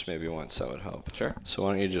first, maybe once, that would help. Sure. So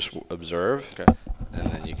why don't you just observe, Okay. and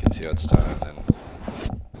then you can see how it's done. And then,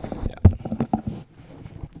 yeah.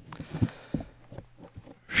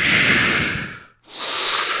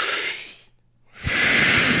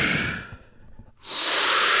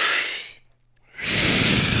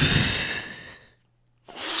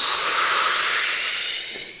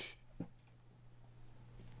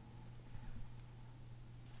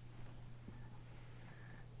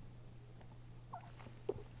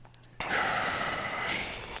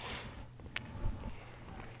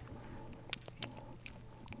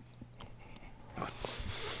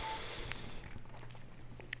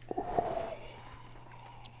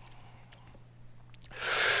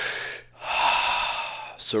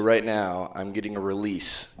 So right now, I'm getting a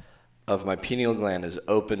release of my pineal gland is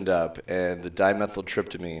opened up, and the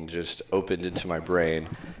dimethyltryptamine just opened into my brain,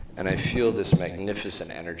 and I feel this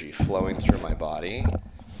magnificent energy flowing through my body.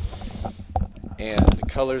 And the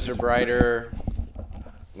colors are brighter.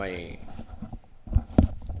 My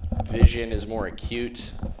vision is more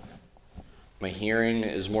acute. My hearing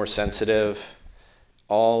is more sensitive.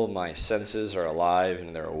 All my senses are alive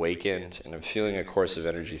and they're awakened, and I'm feeling a course of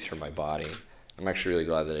energy through my body. I'm actually really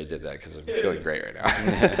glad that I did that because I'm feeling great right now.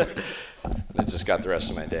 I just got the rest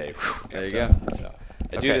of my day. There you go. So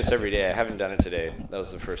I do this every day. I haven't done it today. That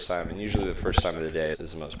was the first time, and usually the first time of the day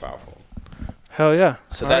is the most powerful. Hell yeah.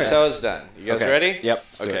 So that's how it's done. You guys Okay. ready? Yep.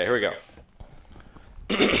 Let's do Okay, it. here we go.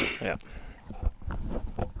 Yeah.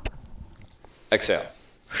 Exhale.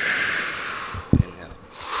 Inhale.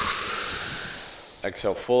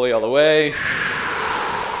 Exhale fully all the way.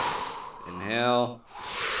 Inhale.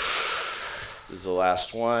 This is the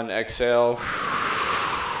last one. Exhale.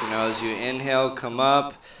 You know, as you inhale, come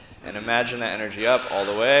up and imagine that energy up all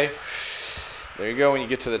the way. There you go. When you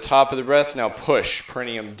get to the top of the breath, now push.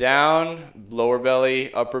 Perineum down, lower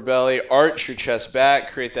belly, upper belly. Arch your chest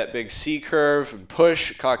back. Create that big C curve. And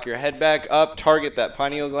push. Cock your head back up. Target that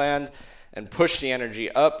pineal gland. And push the energy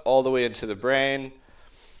up all the way into the brain.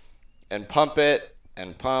 And pump it.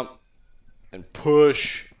 And pump. And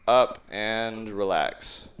push up and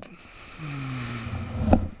relax.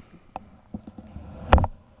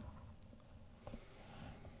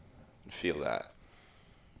 Feel that.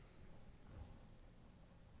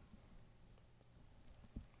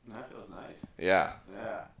 That feels nice. Yeah.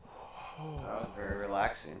 Yeah. That was very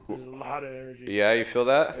relaxing. There's a lot of energy. Yeah, you feel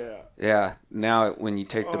that? Yeah. Yeah. Now, when you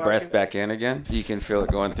take the Oh, I breath can- back in again, you can feel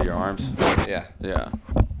it going through your arms. Yeah. Yeah.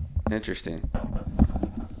 Interesting.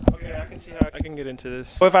 Okay, I can see how I can get into this.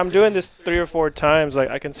 So if I'm doing this 3 or 4 times, like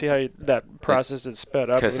I can see how that process is sped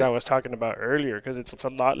up 'Cause that I was talking about earlier, because it's a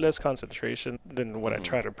lot less concentration than what I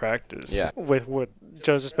try to practice. Yeah. With what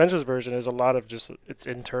Joe Dispenza's version is a lot of just it's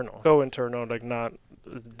internal, so internal, like not.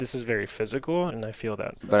 This is very physical, and I feel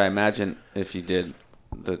that. But I imagine if you did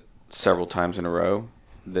the several times in a row,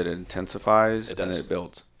 that it intensifies It and does. it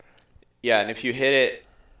builds. Yeah, and if you hit it,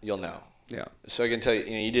 you'll know. Yeah. So I can tell you,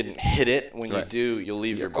 you didn't hit it. When you Right. do, you'll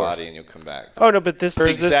leave your of course. body and you'll come back. Oh no, but this It's the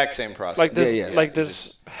there's this exact same process. like this Yeah, yeah. like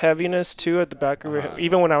this heaviness too at the back of your head.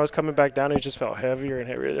 Even when I was coming back down, it just felt heavier and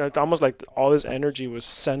heavier. It's almost like all this energy was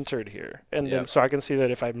centered here, and then Yep. so I can see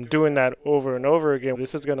that if I'm doing that over and over again,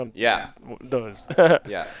 this is gonna Yeah. those.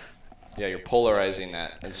 Yeah. Yeah, you're polarizing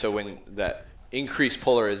that. And so when that increased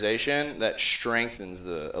polarization, that strengthens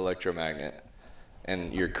the electromagnet.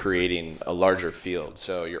 And you're creating a larger field.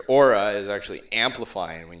 So your aura is actually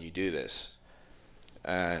amplifying when you do this.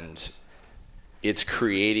 And it's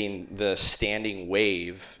creating the standing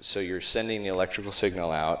wave. So you're sending the electrical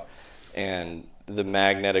signal out, and the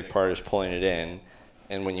magnetic part is pulling it in.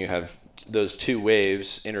 And when you have those two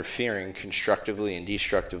waves interfering constructively and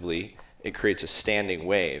destructively, it creates a standing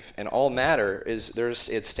wave. And all matter is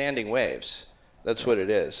it's standing waves. That's what it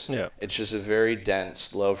is. Yeah. It's just a very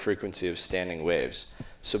dense, low frequency of standing waves.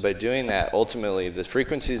 So by doing that, ultimately, the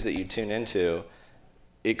frequencies that you tune into,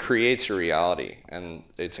 it creates a reality. And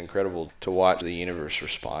it's incredible to watch the universe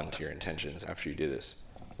respond to your intentions after you do this.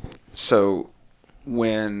 So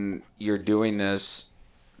when you're doing this,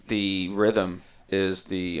 the rhythm is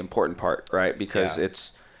the important part, right? Because Yeah.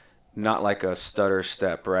 it's not like a stutter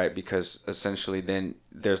step, right? Because essentially then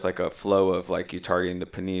there's like a flow of like you targeting the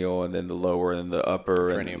pineal and then the lower and the upper.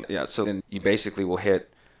 Perineum. And, yeah, so then you basically will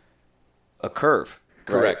hit a curve.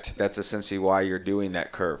 right? Correct. That's essentially why you're doing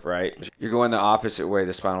that curve, right? You're going the opposite way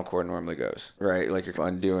the spinal cord normally goes, right? Like you're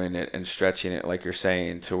undoing it and stretching it like you're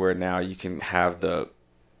saying to where now you can have the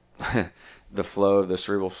the flow of the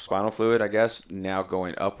cerebral spinal fluid, I guess, now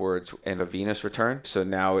going upwards and a venous return. So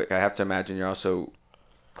now I have to imagine you're also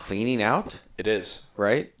cleaning out, It is.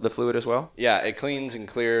 right, the fluid as well? Yeah, it cleans and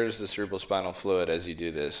clears the cerebral spinal fluid as you do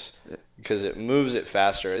this because it moves it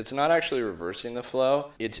faster. It's not actually reversing the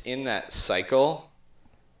flow. It's in that cycle,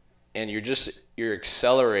 and you're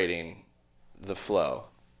accelerating the flow,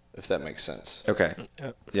 if that makes sense. Okay.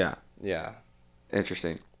 Yeah. Yeah.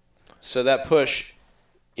 Interesting. So that push,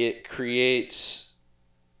 it creates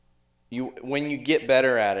you when you get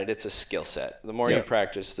better at it, it's a skill set. The more you Yep.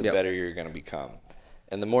 practice, the Yep. better you're going to become.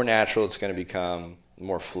 And the more natural it's going to become, the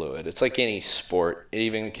more fluid. It's like any sport. It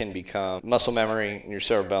even can become muscle memory in your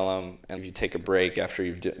cerebellum. And if you take a break after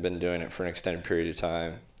you've been doing it for an extended period of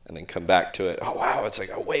time and then come back to it, oh, wow, it's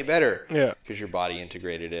like way better. Yeah. Because your body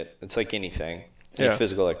integrated it. It's like anything, any Yeah.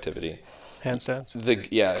 physical activity. Handstands.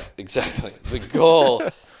 Yeah, exactly. The goal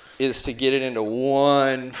is to get it into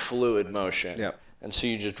one fluid motion. Yep. And so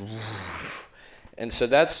you just, and so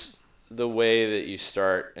that's the way that you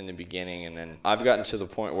start in the beginning. And then I've gotten to the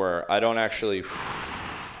point where I don't actually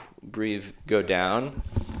breathe, go down,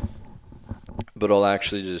 but I'll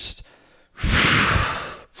actually just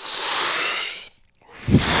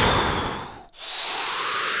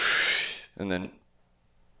and then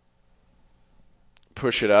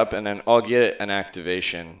push it up, and then I'll get an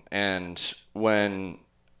activation. And when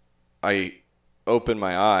I open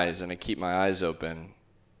my eyes and I keep my eyes open,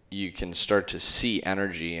 you can start to see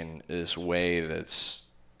energy in this way that's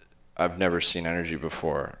I've never seen energy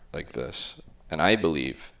before like this. And I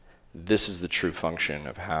believe this is the true function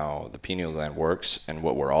of how the pineal gland works and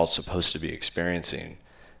what we're all supposed to be experiencing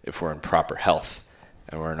if we're in proper health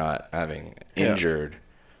and we're not having injured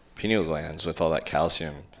pineal glands with all that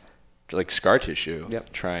calcium, like scar tissue,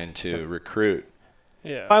 trying to recruit.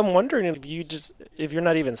 Yeah. I'm wondering if you're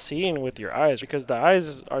not even seeing with your eyes, because the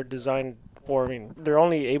eyes are designed for, they're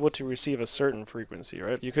only able to receive a certain frequency,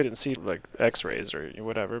 right? You couldn't see like x-rays or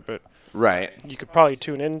whatever, but Right. you could probably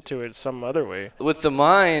tune into it some other way. With the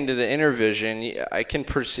mind, the inner vision, I can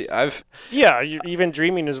perceive. Yeah, even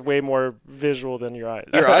dreaming is way more visual than your eyes.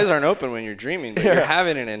 Your eyes aren't open when you're dreaming, but you're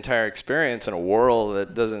having an entire experience in a world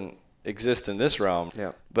that doesn't exist in this realm.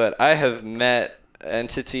 Yeah. But I have met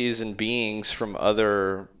entities and beings from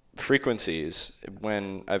other frequencies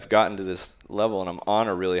when I've gotten to this level and I'm on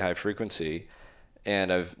a really high frequency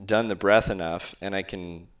and I've done the breath enough and I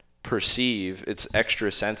can perceive, it's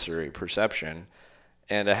extrasensory perception,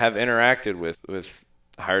 and I have interacted with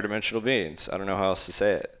higher dimensional beings. I don't know how else to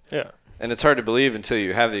say it. Yeah. And it's hard to believe until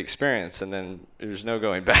you have the experience, and then there's no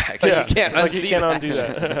going back. Yeah. You can't like unsee you can't that. undo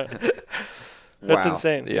that. That's Wow.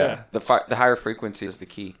 insane. Yeah. The higher frequency is the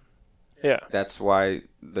key. Yeah. That's why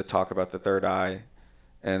the talk about the third eye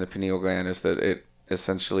and the pineal gland is that it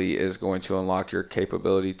essentially is going to unlock your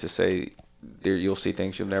capability to say you'll see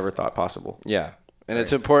things you've never thought possible. Yeah. And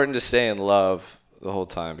it's important to stay in love the whole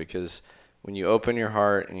time, because when you open your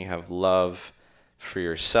heart and you have love for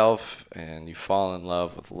yourself and you fall in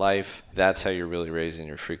love with life, that's how you're really raising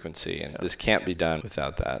your frequency. And this can't be done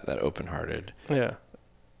without that open-hearted, Yeah.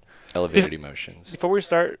 elevated emotions. Before we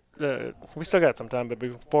start, we still got some time, but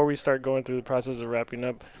before we start going through the process of wrapping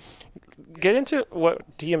up, get into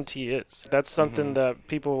what DMT is. That's something that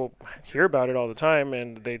people hear about it all the time,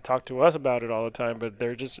 and they talk to us about it all the time, but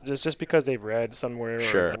it's just because they've read somewhere.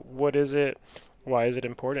 Sure. Or what is it? Why is it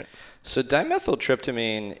important? So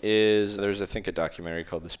dimethyltryptamine there's I think a documentary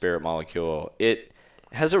called The Spirit Molecule. It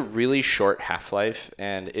has a really short half-life,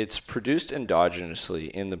 and it's produced endogenously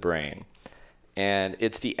in the brain. And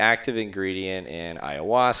it's the active ingredient in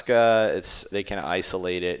ayahuasca. They can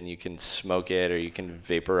isolate it, and you can smoke it or you can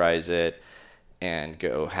vaporize it and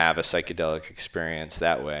go have a psychedelic experience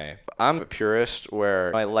that way. I'm a purist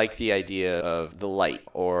where I like the idea of the light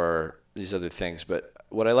or these other things, but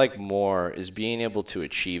what I like more is being able to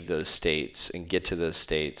achieve those states and get to those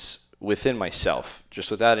states within myself, just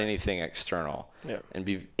without anything external, and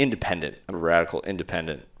be independent. I'm a radical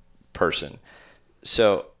independent person.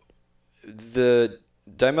 So the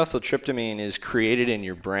dimethyltryptamine is created in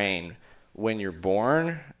your brain when you're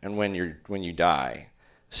born and when you die.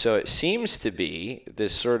 So it seems to be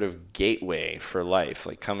this sort of gateway for life,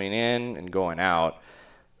 like coming in and going out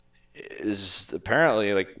is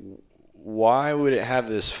apparently like, why would it have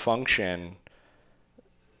this function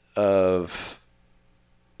of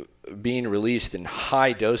being released in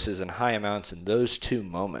high doses and high amounts in those two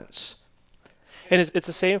moments? And it's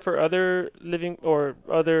the same for other living or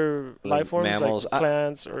other life forms, mammals, like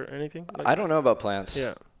plants or anything? I don't know about plants.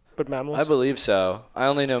 Yeah, but mammals? I believe so. I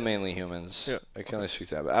only know mainly humans. Yeah. I can only speak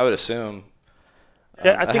to that, but I would assume.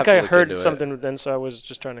 Yeah, I have think to I look heard into it. something then, so I was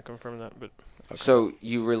just trying to confirm that. But So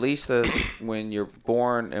you release this when you're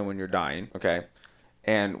born and when you're dying, okay?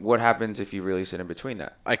 And what happens if you release it in between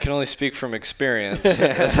that? I can only speak from experience.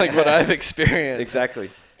 Like what I've experienced Exactly.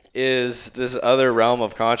 is this other realm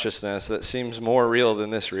of consciousness that seems more real than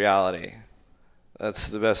this reality. That's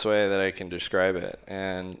the best way that I can describe it.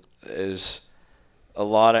 And is a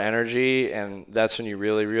lot of energy, and that's when you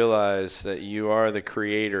really realize that you are the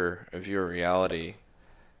creator of your reality.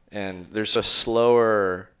 And there's a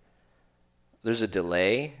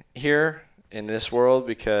delay here in this world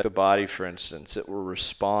because the body, for instance, it will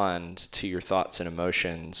respond to your thoughts and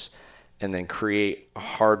emotions and then create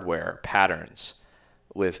hardware patterns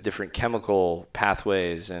with different chemical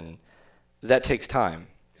pathways, and that takes time.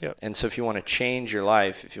 Yep. And so if you want to change your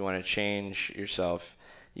life, if you want to change yourself,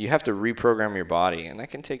 you have to reprogram your body, and that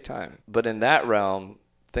can take time. But in that realm,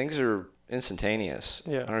 things are instantaneous.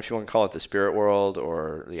 Yeah. I don't know if you want to call it the spirit world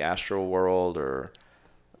or the astral world or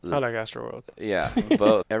I like Astroworld. yeah,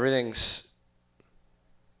 both.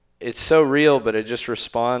 It's so real, but it just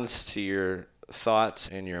responds to your thoughts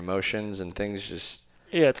and your emotions, and things just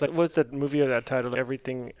Yeah, it's like, what's that movie of that title?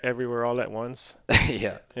 Everything, Everywhere, All at Once.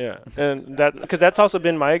 yeah. Yeah, and that, because that's also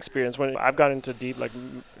been my experience when I've gotten into deep, like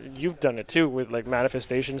you've done it too, with like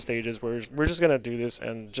manifestation stages where we're just gonna do this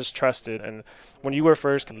and just trust it. And when you were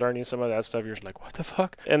first learning some of that stuff, you're just like, what the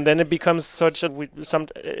fuck? And then it becomes such a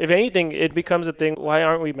if anything, it becomes a thing. Why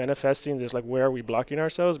aren't we manifesting this? Like, where are we blocking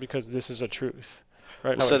ourselves? Because this is a truth.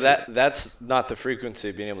 Right. So that's not the frequency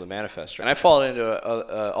of being able to manifest. And I fall into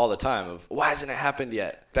all the time of, why hasn't it happened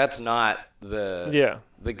yet? That's not the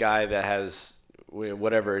guy that has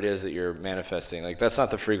whatever it is that you're manifesting. Like, that's not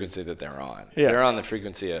the frequency that they're on. Yeah. They're on the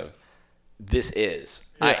frequency of, this is,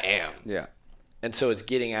 I am. Yeah. And so it's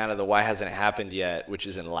getting out of the why hasn't it happened yet, which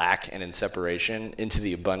is in lack and in separation, into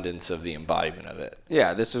the abundance of the embodiment of it.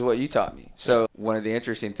 Yeah, this is what you taught me. So one of the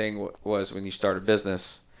interesting thing was when you start a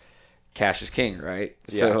business, cash is king, right?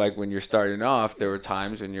 Yeah. So like when you're starting off, there were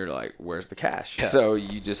times when you're like, where's the cash? Yeah. So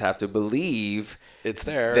you just have to believe It's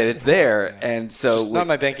there. that it's there. Yeah. And so It's not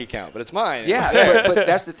my bank account, but it's mine. yeah, but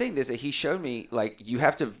that's the thing is that he showed me, like, you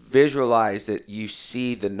have to visualize that you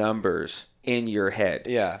see the numbers in your head.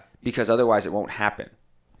 Yeah. Because otherwise it won't happen.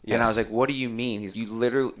 Yes. And I was like, what do you mean? You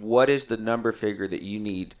literally, what is the number figure that you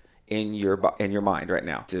need in your mind right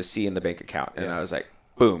now to see in the bank account? And Yeah. I was like,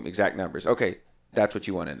 boom, exact numbers. Okay, that's what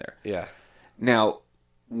you want in there. Yeah. Now,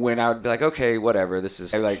 when I would be like, okay, whatever, this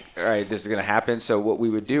is like, all right, this is going to happen. So what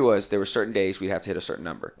we would do was there were certain days we'd have to hit a certain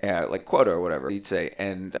number, like quota or whatever he'd say.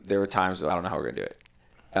 And there were times, I don't know how we're going to do it.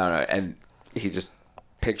 I don't know. And he just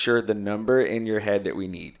picture the number in your head that we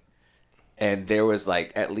need. And there was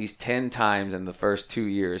like at least 10 times in the first 2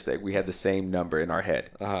 years that we had the same number in our head.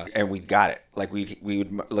 Uh-huh. And we got it. Like we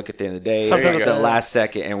would look at the end of the day, Sometimes at at the the- last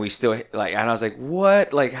second, and we still like, and I was like,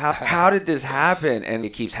 what? Like how did this happen? And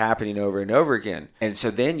it keeps happening over and over again. And so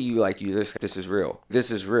then this is real. This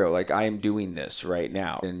is real. Like I am doing this right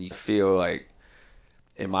now. And you feel like,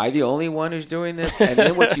 am I the only one who's doing this? And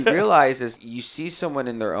then what you realize is you see someone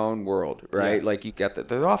in their own world, right? Yeah. Like you get that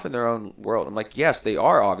they're off in their own world. I'm like, yes, they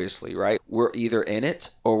are, obviously, right? We're either in it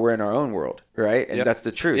or we're in our own world, right? And Yep. that's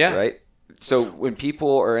the truth, Yeah. right? So when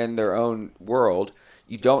people are in their own world,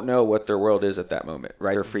 you don't know what their world is at that moment,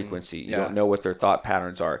 right? Their frequency. You Yeah. don't know what their thought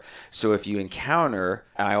patterns are. So if you encounter,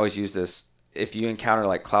 and I always use this, if you encounter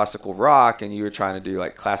like classical rock and you were trying to do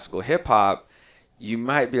like classical hip hop, you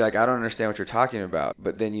might be like, I don't understand what you're talking about.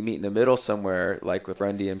 But then you meet in the middle somewhere, like with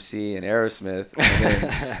Run DMC and Aerosmith. And,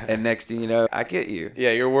 then, and next thing you know, I get you.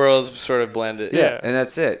 Yeah, your world's sort of blended. Yeah. And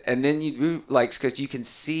that's it. And then you do, like, because you can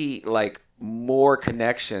see, like, more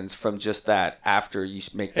connections from just that after you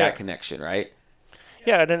make that Yeah. connection, right?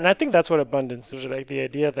 Yeah, and I think that's what abundance is, like the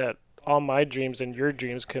idea that all my dreams and your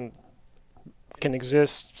dreams can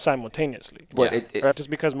exist simultaneously. But Yeah. Right? Just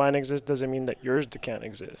because mine exists doesn't mean that yours can't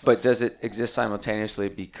exist. but does it exist simultaneously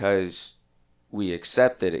because we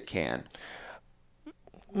accept that it can?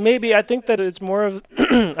 Maybe I think that it's more of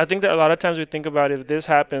I think that a lot of times we think about if this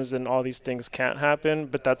happens then all these things can't happen,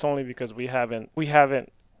 but that's only because we haven't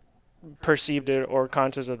perceived it or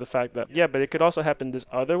conscious of the fact that but it could also happen this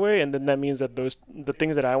other way, and then that means that the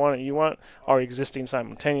things that I want and you want are existing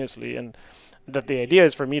simultaneously, and that the idea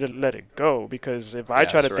is for me to let it go, because if I Yeah,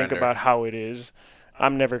 try to think surrender. about how it is,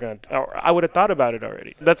 I'm never gonna. Or I would have thought about it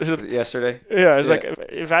already. That's Was it yesterday? yeah. It's Yeah. like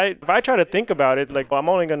if I try to think about it, like I'm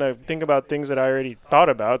only gonna think about things that I already thought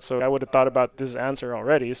about. So I would have thought about this answer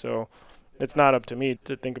already. So it's not up to me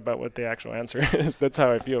to think about what the actual answer is. That's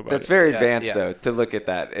how I feel about That's it. very Yeah, advanced, yeah. though, to look at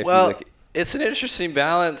that. If Well, you look it's an interesting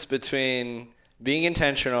balance between being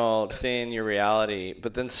intentional, seeing your reality,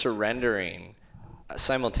 but then surrendering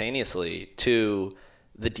simultaneously to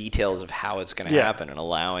the details of how it's going to happen, and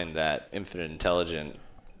allowing that infinite intelligent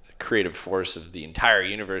creative force of the entire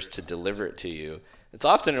universe to deliver it to you. It's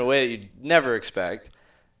often in a way that you'd never expect.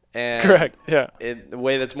 And Correct. Yeah. in a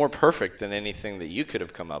way that's more perfect than anything that you could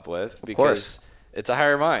have come up with, because it's a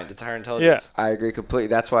higher mind, it's a higher intelligence. I agree completely.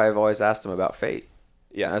 That's why I've always asked them about fate.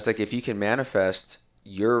 Yeah. I was like, if you can manifest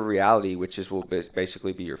your reality, which will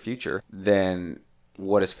basically be your future, then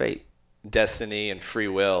what is fate? Destiny and free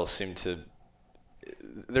will seem to.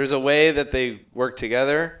 There's a way that they work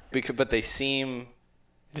together, but they seem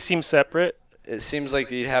separate. It seems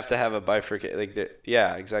like you'd have to have a bifurcate.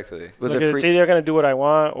 Yeah, exactly. Like it's either going to do what I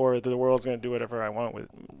want, or the world's going to do whatever I want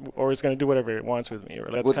or it's going to do whatever it wants with me.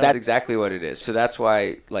 Or that's exactly what it is. So that's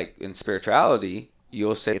why, like in spirituality,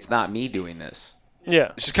 you'll say it's not me doing this.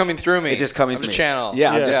 Yeah, it's just coming through me. It's just coming through me. I'm a channel.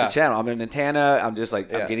 Yeah, I'm just a channel. I'm an antenna. I'm just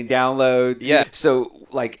like I'm getting downloads. Yeah. So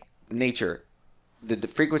like nature. The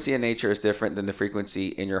frequency in nature is different than the frequency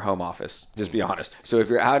in your home office. Just be honest. So if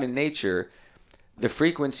you're out in nature, the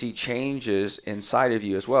frequency changes inside of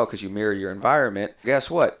you as well because you mirror your environment.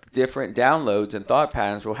 Guess what? Different downloads and thought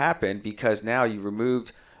patterns will happen because now you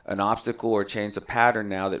removed an obstacle or changed a pattern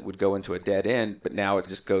now that would go into a dead end, but now it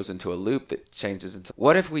just goes into a loop that changes into,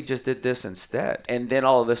 what if we just did this instead? And then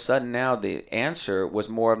all of a sudden now the answer was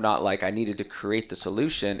more of not like I needed to create the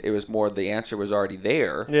solution. It was more the answer was already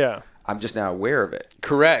there. Yeah. I'm just now aware of it.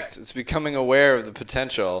 Correct. It's becoming aware of the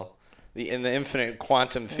potential in the infinite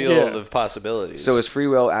quantum field of possibilities. So is free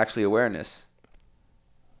will actually awareness?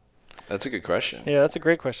 That's a good question. Yeah, that's a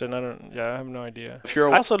great question. I have no idea. If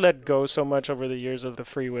you're I also let go so much over the years of the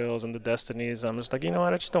free wills and the destinies. I'm just like, you know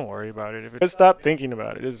what? I just don't worry about it. If stop thinking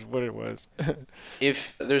about it, is what it was.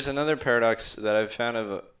 If there's another paradox that I've found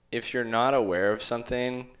of, if you're not aware of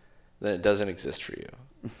something, then it doesn't exist for you.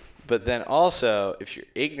 But then also, if you're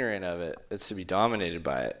ignorant of it, it's to be dominated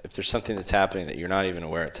by it. If there's something that's happening that you're not even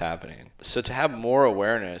aware it's happening. So to have more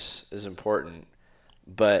awareness is important,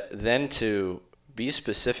 but then to be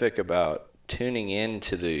specific about tuning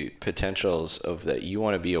into the potentials of that you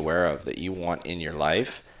want to be aware of, that you want in your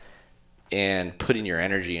life, and putting your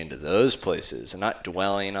energy into those places and not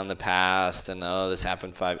dwelling on the past and, oh, this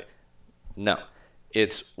happened No.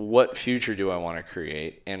 It's what future do I want to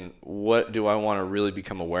create, and what do I want to really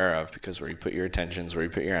become aware of? Because where you put your attention is where you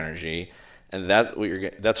put your energy, and that's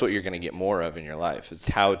what you're going to get more of in your life. It's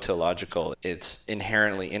how teleological. It's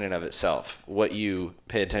inherently in and of itself. What you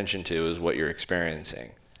pay attention to is what you're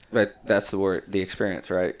experiencing. But that's the word, the experience,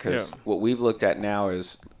 right? Because what we've looked at now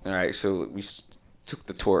is, all right, so we took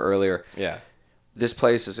the tour earlier. Yeah. This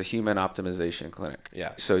place is a human optimization clinic.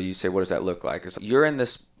 Yeah. So you say, what does that look like? You're in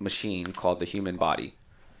this machine called the human body,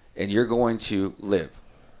 and you're going to live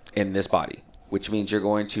in this body, which means you're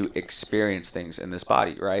going to experience things in this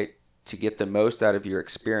body, right? To get the most out of your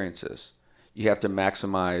experiences, you have to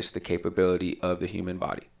maximize the capability of the human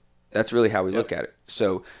body. That's really how we look at it.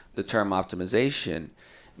 So the term optimization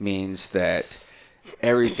means that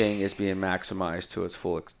everything is being maximized to its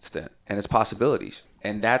full extent and its possibilities.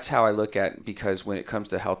 And that's how I look at it, because when it comes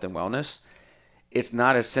to health and wellness, it's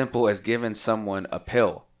not as simple as giving someone a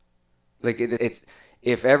pill. Like it's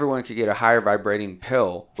if everyone could get a higher vibrating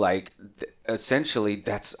pill, like essentially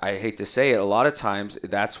that's, I hate to say it, a lot of times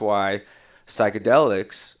that's why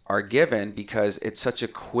psychedelics are given, because it's such a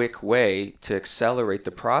quick way to accelerate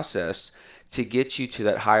the process to get you to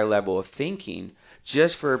that higher level of thinking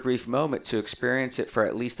just for a brief moment, to experience it for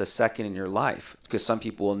at least a second in your life, because some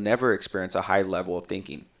people will never experience a high level of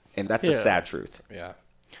thinking, and that's the sad truth. Yeah.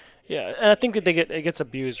 Yeah, and I think that it gets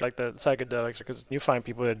abused, like the psychedelics, because you find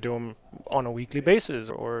people that do them on a weekly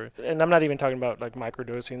basis, and I'm not even talking about like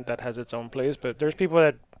microdosing, that has its own place, but there's people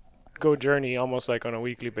that go journey almost like on a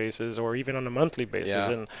weekly basis or even on a monthly basis. Yeah.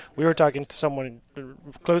 And we were talking to someone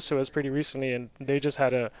close to us pretty recently, and they just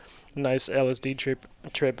had a nice LSD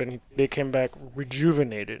trip, and they came back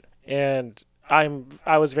rejuvenated. And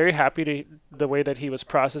I was very happy to the way that he was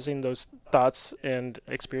processing those thoughts and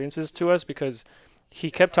experiences to us, because he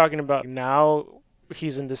kept talking about now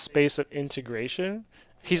he's in this space of integration.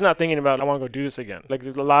 He's not thinking about, I want to go do this again. Like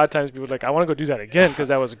a lot of times people are like, I want to go do that again because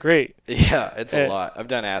that was great. Yeah, it's a lot. I've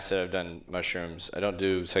done acid, I've done mushrooms. I don't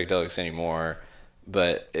do psychedelics anymore.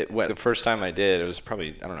 But the first time I did, it was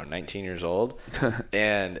probably, 19 years old.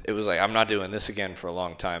 And it was like, I'm not doing this again for a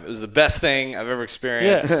long time. It was the best thing I've ever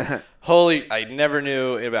experienced. Yeah. I never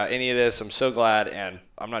knew about any of this. I'm so glad. And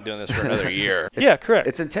I'm not doing this for another year. Yeah, correct.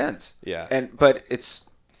 It's intense. Yeah. But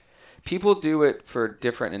people do it for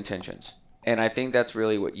different intentions. And I think that's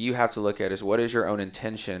really what you have to look at, is what is your own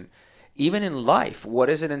intention. even in life, what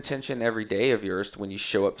is an intention every day of yours when you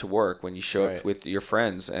show up to work, when you show up with your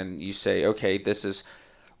friends and you say, okay, this is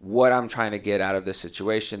what I'm trying to get out of this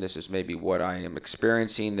situation. This is maybe what I am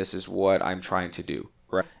experiencing. This is what I'm trying to do.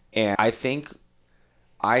 Right. And I think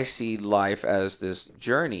I see life as this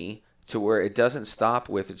journey to where it doesn't stop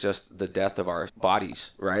with just the death of our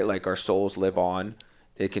bodies, right? Like our souls live on.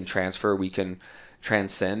 It can transfer. We can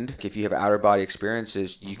transcend. If you have outer body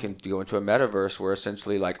experiences, you can go into a metaverse where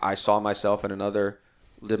essentially like I saw myself in another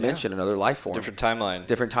dimension, another life form. Different timeline. In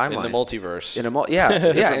the multiverse.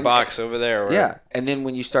 Different box over there. Yeah. And then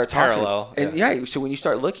when you start talking. Parallel. And so when you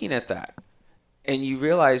start looking at that and you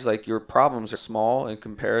realize like your problems are small in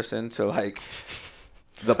comparison to like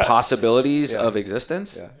the possibilities of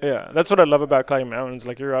existence. Yeah. That's what I love about climbing mountains.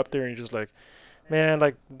 Like you're up there and you're just like, man,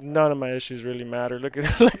 like none of my issues really matter. Look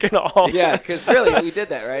at all. Yeah, because really we did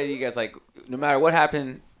that, right? You guys like, no matter what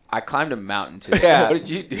happened, I climbed a mountain today. Yeah. What did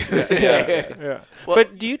you do? Yeah. Well,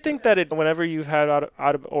 but do you think that whenever you've had out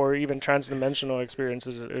of or even transdimensional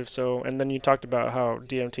experiences, if so, and then you talked about how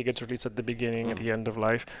DMT gets released at the beginning, at the end of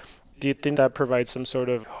life, do you think that provides some sort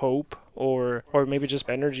of hope or maybe just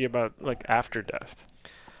energy about like after death?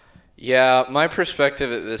 Yeah, my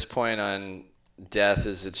perspective at this point on death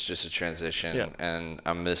is it's just a transition, and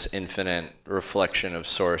I'm this infinite reflection of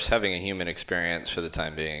source having a human experience for the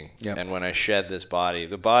time being. And when I shed this body,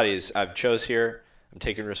 the bodies I've chose here, I'm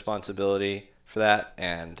taking responsibility for that,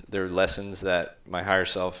 and there are lessons that my higher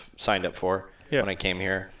self signed up for when I came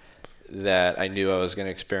here that I knew I was going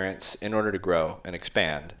to experience in order to grow and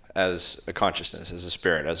expand as a consciousness, as a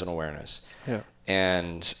spirit, as an awareness.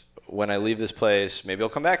 And when I leave this place, maybe I'll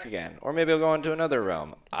come back again, or maybe I'll go into another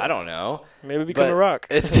realm. I don't know. Maybe become a rock.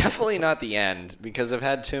 It's definitely not the end, because I've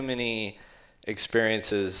had too many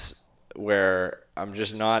experiences where I'm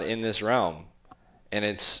just not in this realm, and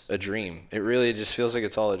it's a dream. It really just feels like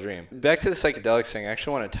it's all a dream. Back to the psychedelics thing, I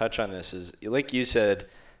actually want to touch on this. Is like you said,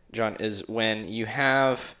 John, is when you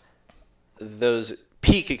have those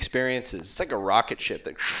peak experiences. It's like a rocket ship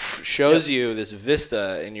that shows you this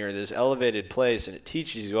vista, and you're in this elevated place, and it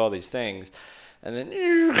teaches you all these things, and then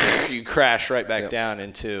you crash right back down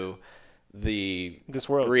into this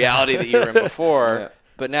world reality that you were in before.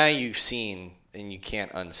 But now you've seen, and you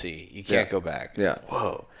can't unsee. You can't go back.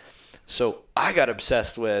 Whoa. So I got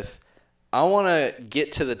obsessed with, I want to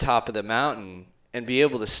get to the top of the mountain and be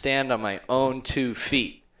able to stand on my own 2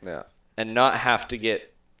 feet and not have to get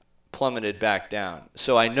plummeted back down.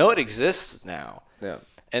 So I know it exists now.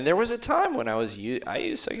 And there was a time when I used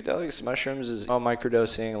psychedelics, mushrooms is all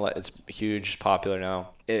microdosing. It's huge, popular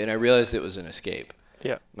now. And I realized it was an escape.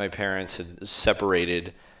 My parents had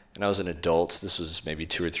separated, and I was an adult. This was maybe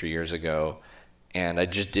 2 or 3 years ago. And I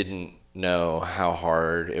just didn't know how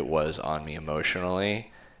hard it was on me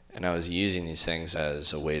emotionally. And I was using these things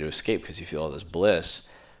as a way to escape because you feel all this bliss.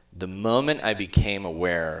 The moment I became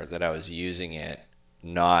aware that I was using it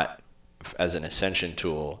not as an ascension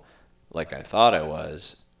tool like I thought I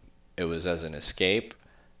was, it was as an escape,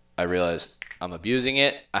 I realized I'm abusing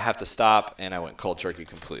it, I have to stop, and I went cold turkey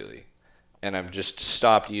completely. And I've just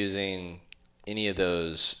stopped using any of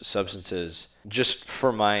those substances just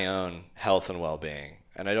for my own health and well-being.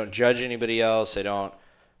 And I don't judge anybody else, I don't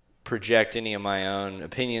project any of my own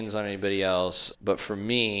opinions on anybody else, but for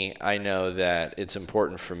me, I know that it's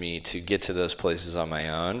important for me to get to those places on my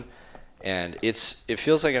own. And it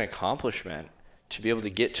feels like an accomplishment to be able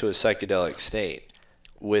to get to a psychedelic state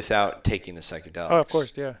without taking the psychedelics. Oh, of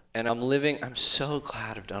course, yeah. And I'm so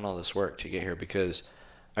glad I've done all this work to get here, because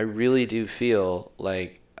I really do feel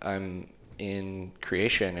like I'm in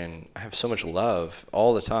creation and I have so much love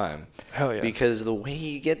all the time. Hell yeah. Because the way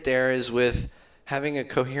you get there is with having a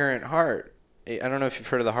coherent heart. I don't know if you've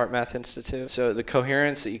heard of the Heart Math Institute. So the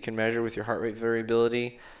coherence that you can measure with your heart rate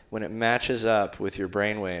variability, when it matches up with your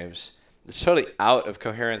brain waves, it's totally out of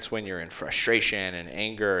coherence when you're in frustration and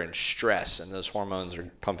anger and stress, and those hormones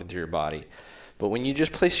are pumping through your body. But when you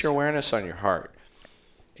just place your awareness on your heart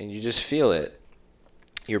and you just feel it,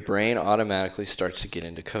 your brain automatically starts to get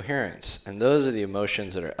into coherence. And those are the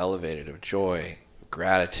emotions that are elevated, of joy, of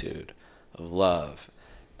gratitude, of love.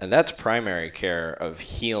 And that's primary care of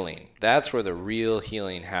healing. That's where the real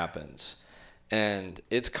healing happens. And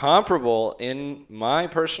it's comparable, in my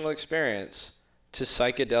personal experience, to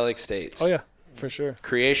psychedelic states. Oh, yeah, for sure.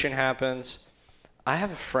 Creation happens. I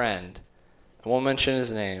have a friend, I won't mention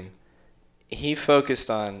his name. He focused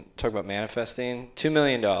on, talk about manifesting, $2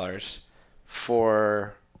 million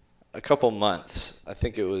for a couple months. I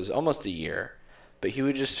think it was almost a year. But he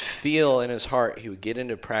would just feel in his heart, he would get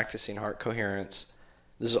into practicing heart coherence.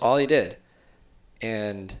 This is all he did.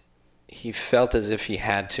 And he felt as if he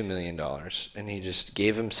had $2 million, and he just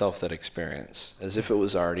gave himself that experience as if it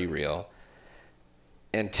was already real.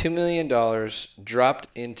 And $2 million dropped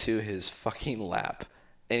into his fucking lap,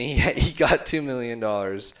 and he got $2 million.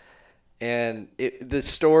 And the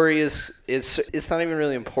story it's not even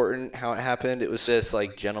really important how it happened. It was this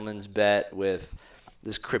like gentleman's bet with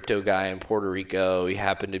this crypto guy in Puerto Rico. He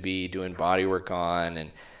happened to be doing body work on,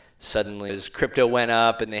 and suddenly his crypto went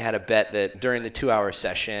up, and they had a bet that during the 2-hour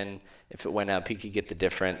session, if it went up, he could get the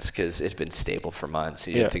difference because it's been stable for months.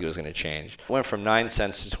 He didn't think it was going to change. It went from 9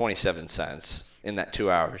 cents to 27 cents in that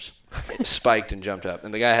 2 hours. It spiked and jumped up,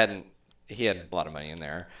 and the guy had a lot of money in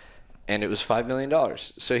there. And it was $5 million.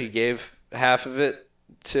 So he gave half of it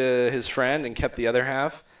to his friend and kept the other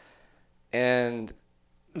half. And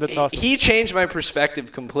That's awesome. He changed my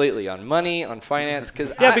perspective completely on money, on finance.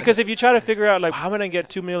 Because if you try to figure out, like, how am I going to get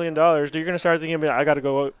 $2 million, you're going to start thinking, I got to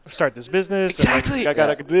go start this business. Exactly. And, like, I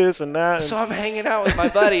got to do this and that. So I'm hanging out with my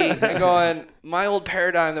buddy and going, my old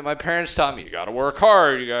paradigm that my parents taught me, you got to work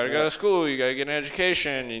hard, you got to go to school, you got to get an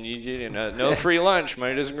education, and you know, no free lunch,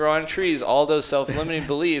 money doesn't grow on trees, all those self-limiting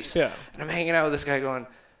beliefs. Yeah. And I'm hanging out with this guy going,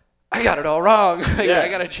 I got it all wrong. I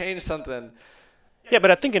got to change something. Yeah, but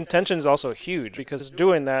I think intention is also huge because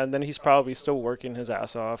doing that, and then he's probably still working his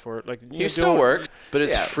ass off, or like he still works, but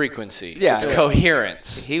it's frequency. Yeah, it's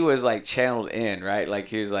coherence. He was like channeled in, right? Like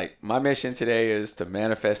he was like, my mission today is to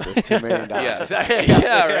manifest this $2 million. Yeah,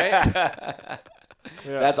 right.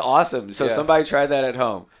 Yeah. That's awesome. So somebody try that at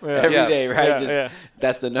home every day, right?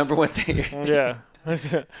 That's the number one thing. Yeah.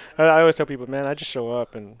 I always tell people, man, I just show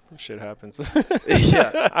up and shit happens.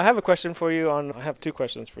 Yeah. I have a question for you I have two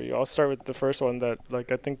questions for you. I'll start with the first one that,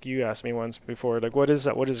 like, I think you asked me once before. Like, what is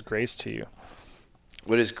grace to you?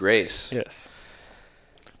 What is grace? Yes.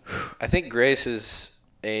 I think grace is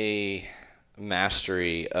a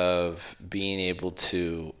mastery of being able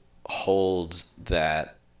to hold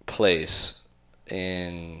that place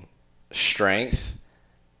in strength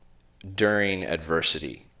during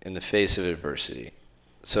adversity. In the face of adversity.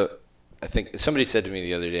 So I think somebody said to me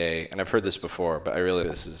the other day, and I've heard this before, but I really,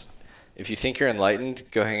 this is, if you think you're enlightened,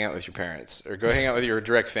 go hang out with your parents or go hang out with your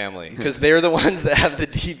direct family because they're the ones that have the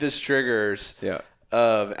deepest triggers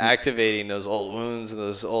of activating those old wounds and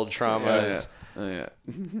those old traumas.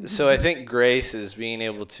 So I think grace is being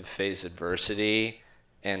able to face adversity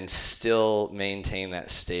and still maintain that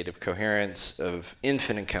state of coherence, of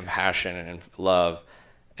infinite compassion and love.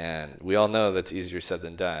 And we all know that's easier said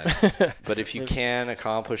than done. But if you can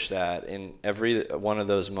accomplish that in every one of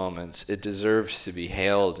those moments, it deserves to be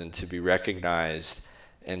hailed and to be recognized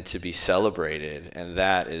and to be celebrated. And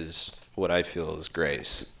that is what I feel is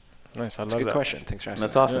grace. Nice. I love that. That's a good question. Thanks for asking.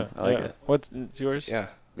 That's awesome. I like it. What's yours? Yeah.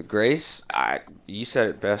 The grace, you said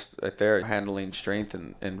it best right there, handling strength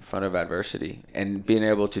in front of adversity and being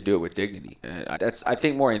able to do it with dignity. And I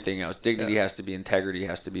think more than anything else, dignity has to be, integrity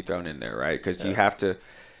has to be thrown in there, right? Because you have to,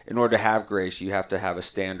 in order to have grace, you have to have a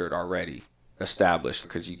standard already established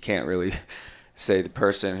because you can't really say the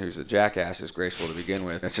person who's a jackass is graceful to begin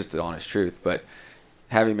with. That's just the honest truth. But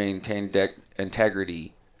having maintained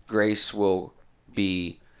integrity, grace will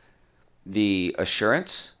be the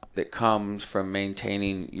assurance that comes from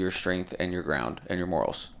maintaining your strength and your ground and your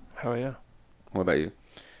morals. Hell yeah. What about you?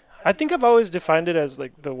 I think I've always defined it as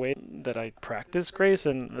like the way that I practice grace,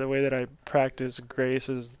 and the way that I practice grace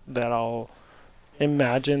is that I'll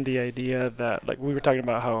imagine the idea that, like we were talking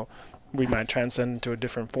about how we might transcend into a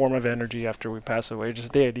different form of energy after we pass away,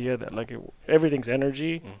 just the idea that like everything's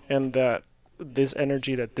energy and that this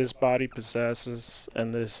energy that this body possesses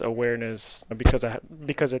and this awareness, because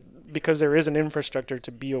there is an infrastructure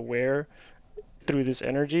to be aware through this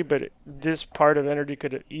energy, but this part of energy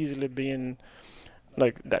could easily be in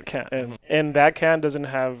like that can, and that can doesn't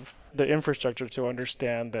have the infrastructure to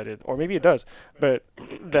understand that it, or maybe it does, but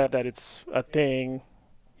that it's a thing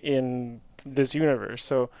in this universe.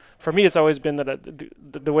 So for me, it's always been that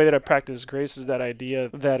the way that I practice grace is that idea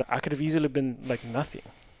that I could have easily been like nothing.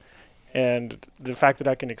 And the fact that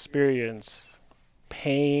I can experience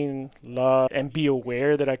pain, love, and be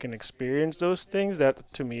aware that I can experience those things,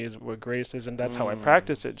 that to me is what grace is, and that's how I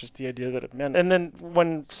practice it. Just the idea that, man. And then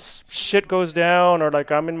when shit goes down, or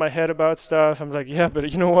like I'm in my head about stuff, I'm like, yeah,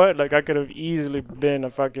 but you know what? Like I could have easily been a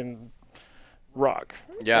fucking rock,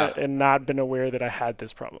 and not been aware that I had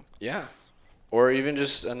this problem. Yeah. Or even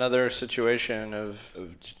just another situation of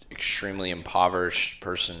extremely impoverished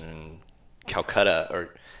person in Calcutta,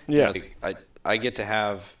 or I get to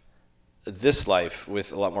have this life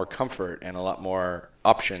with a lot more comfort and a lot more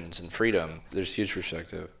options and freedom. There's huge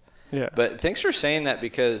perspective. Yeah. But thanks for saying that,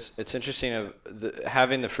 because it's interesting of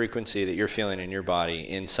having the frequency that you're feeling in your body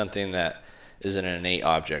in something that is an innate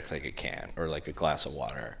object like a can or like a glass of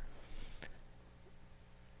water.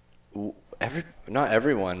 Not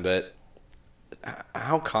everyone, but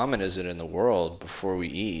how common is it in the world before we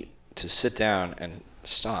eat to sit down and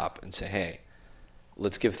stop and say, hey,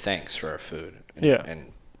 let's give thanks for our food.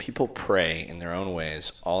 And people pray in their own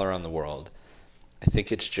ways all around the world. I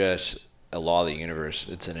think it's just a law of the universe.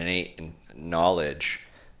 It's an innate knowledge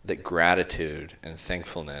that gratitude and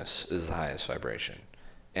thankfulness is the highest vibration.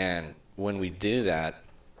 And when we do that,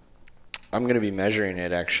 I'm going to be measuring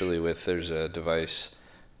it actually there's a device,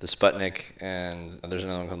 the Sputnik, and there's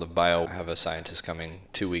another one called the Bio. I have a scientist coming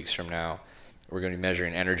 2 weeks from now. We're going to be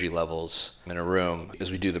measuring energy levels in a room as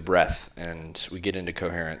we do the breath and we get into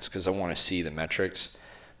coherence because I want to see the metrics.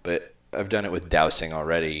 But I've done it with dowsing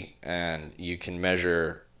already, and you can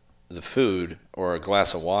measure the food or a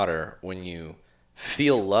glass of water when you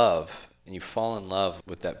feel love and you fall in love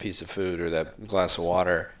with that piece of food or that glass of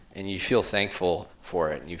water and you feel thankful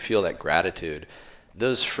for it and you feel that gratitude.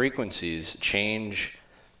 Those frequencies change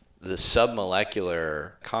the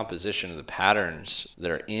submolecular composition of the patterns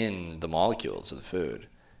that are in the molecules of the food.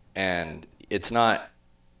 And it's not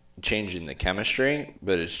changing the chemistry,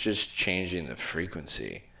 but it's just changing the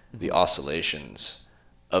frequency, the oscillations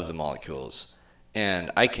of the molecules.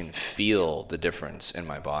 And I can feel the difference in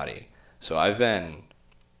my body. So I've been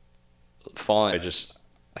falling,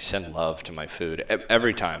 I send love to my food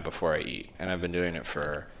every time before I eat. And I've been doing it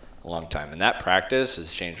for a long time. And that practice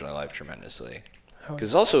has changed my life tremendously. Because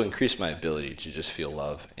it's also increased my ability to just feel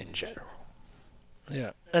love in general.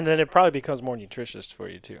 Yeah. And then it probably becomes more nutritious for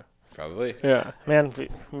you, too. Probably. Yeah. Man,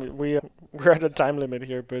 we're at a time limit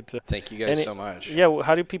here, but... Thank you guys so much. Yeah,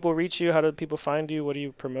 how do people reach you? How do people find you? What are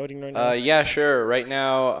you promoting right now? Yeah, sure. Right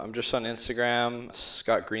now, I'm just on Instagram,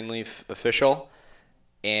 Scott Greenleaf Official.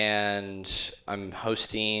 And I'm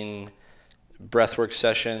hosting breathwork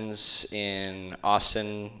sessions in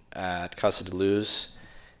Austin at Casa de Luz.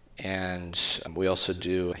 And we also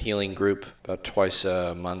do a healing group about twice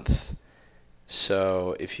a month.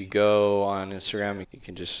 So if you go on Instagram, you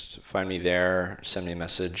can just find me there, send me a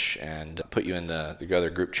message, and put you in the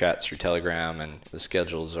other group chats through Telegram, and the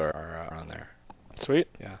schedules are on there. Sweet.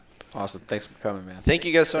 Yeah. Awesome. Thanks for coming, man. Thank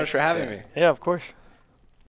you guys so much for having me. Yeah, of course.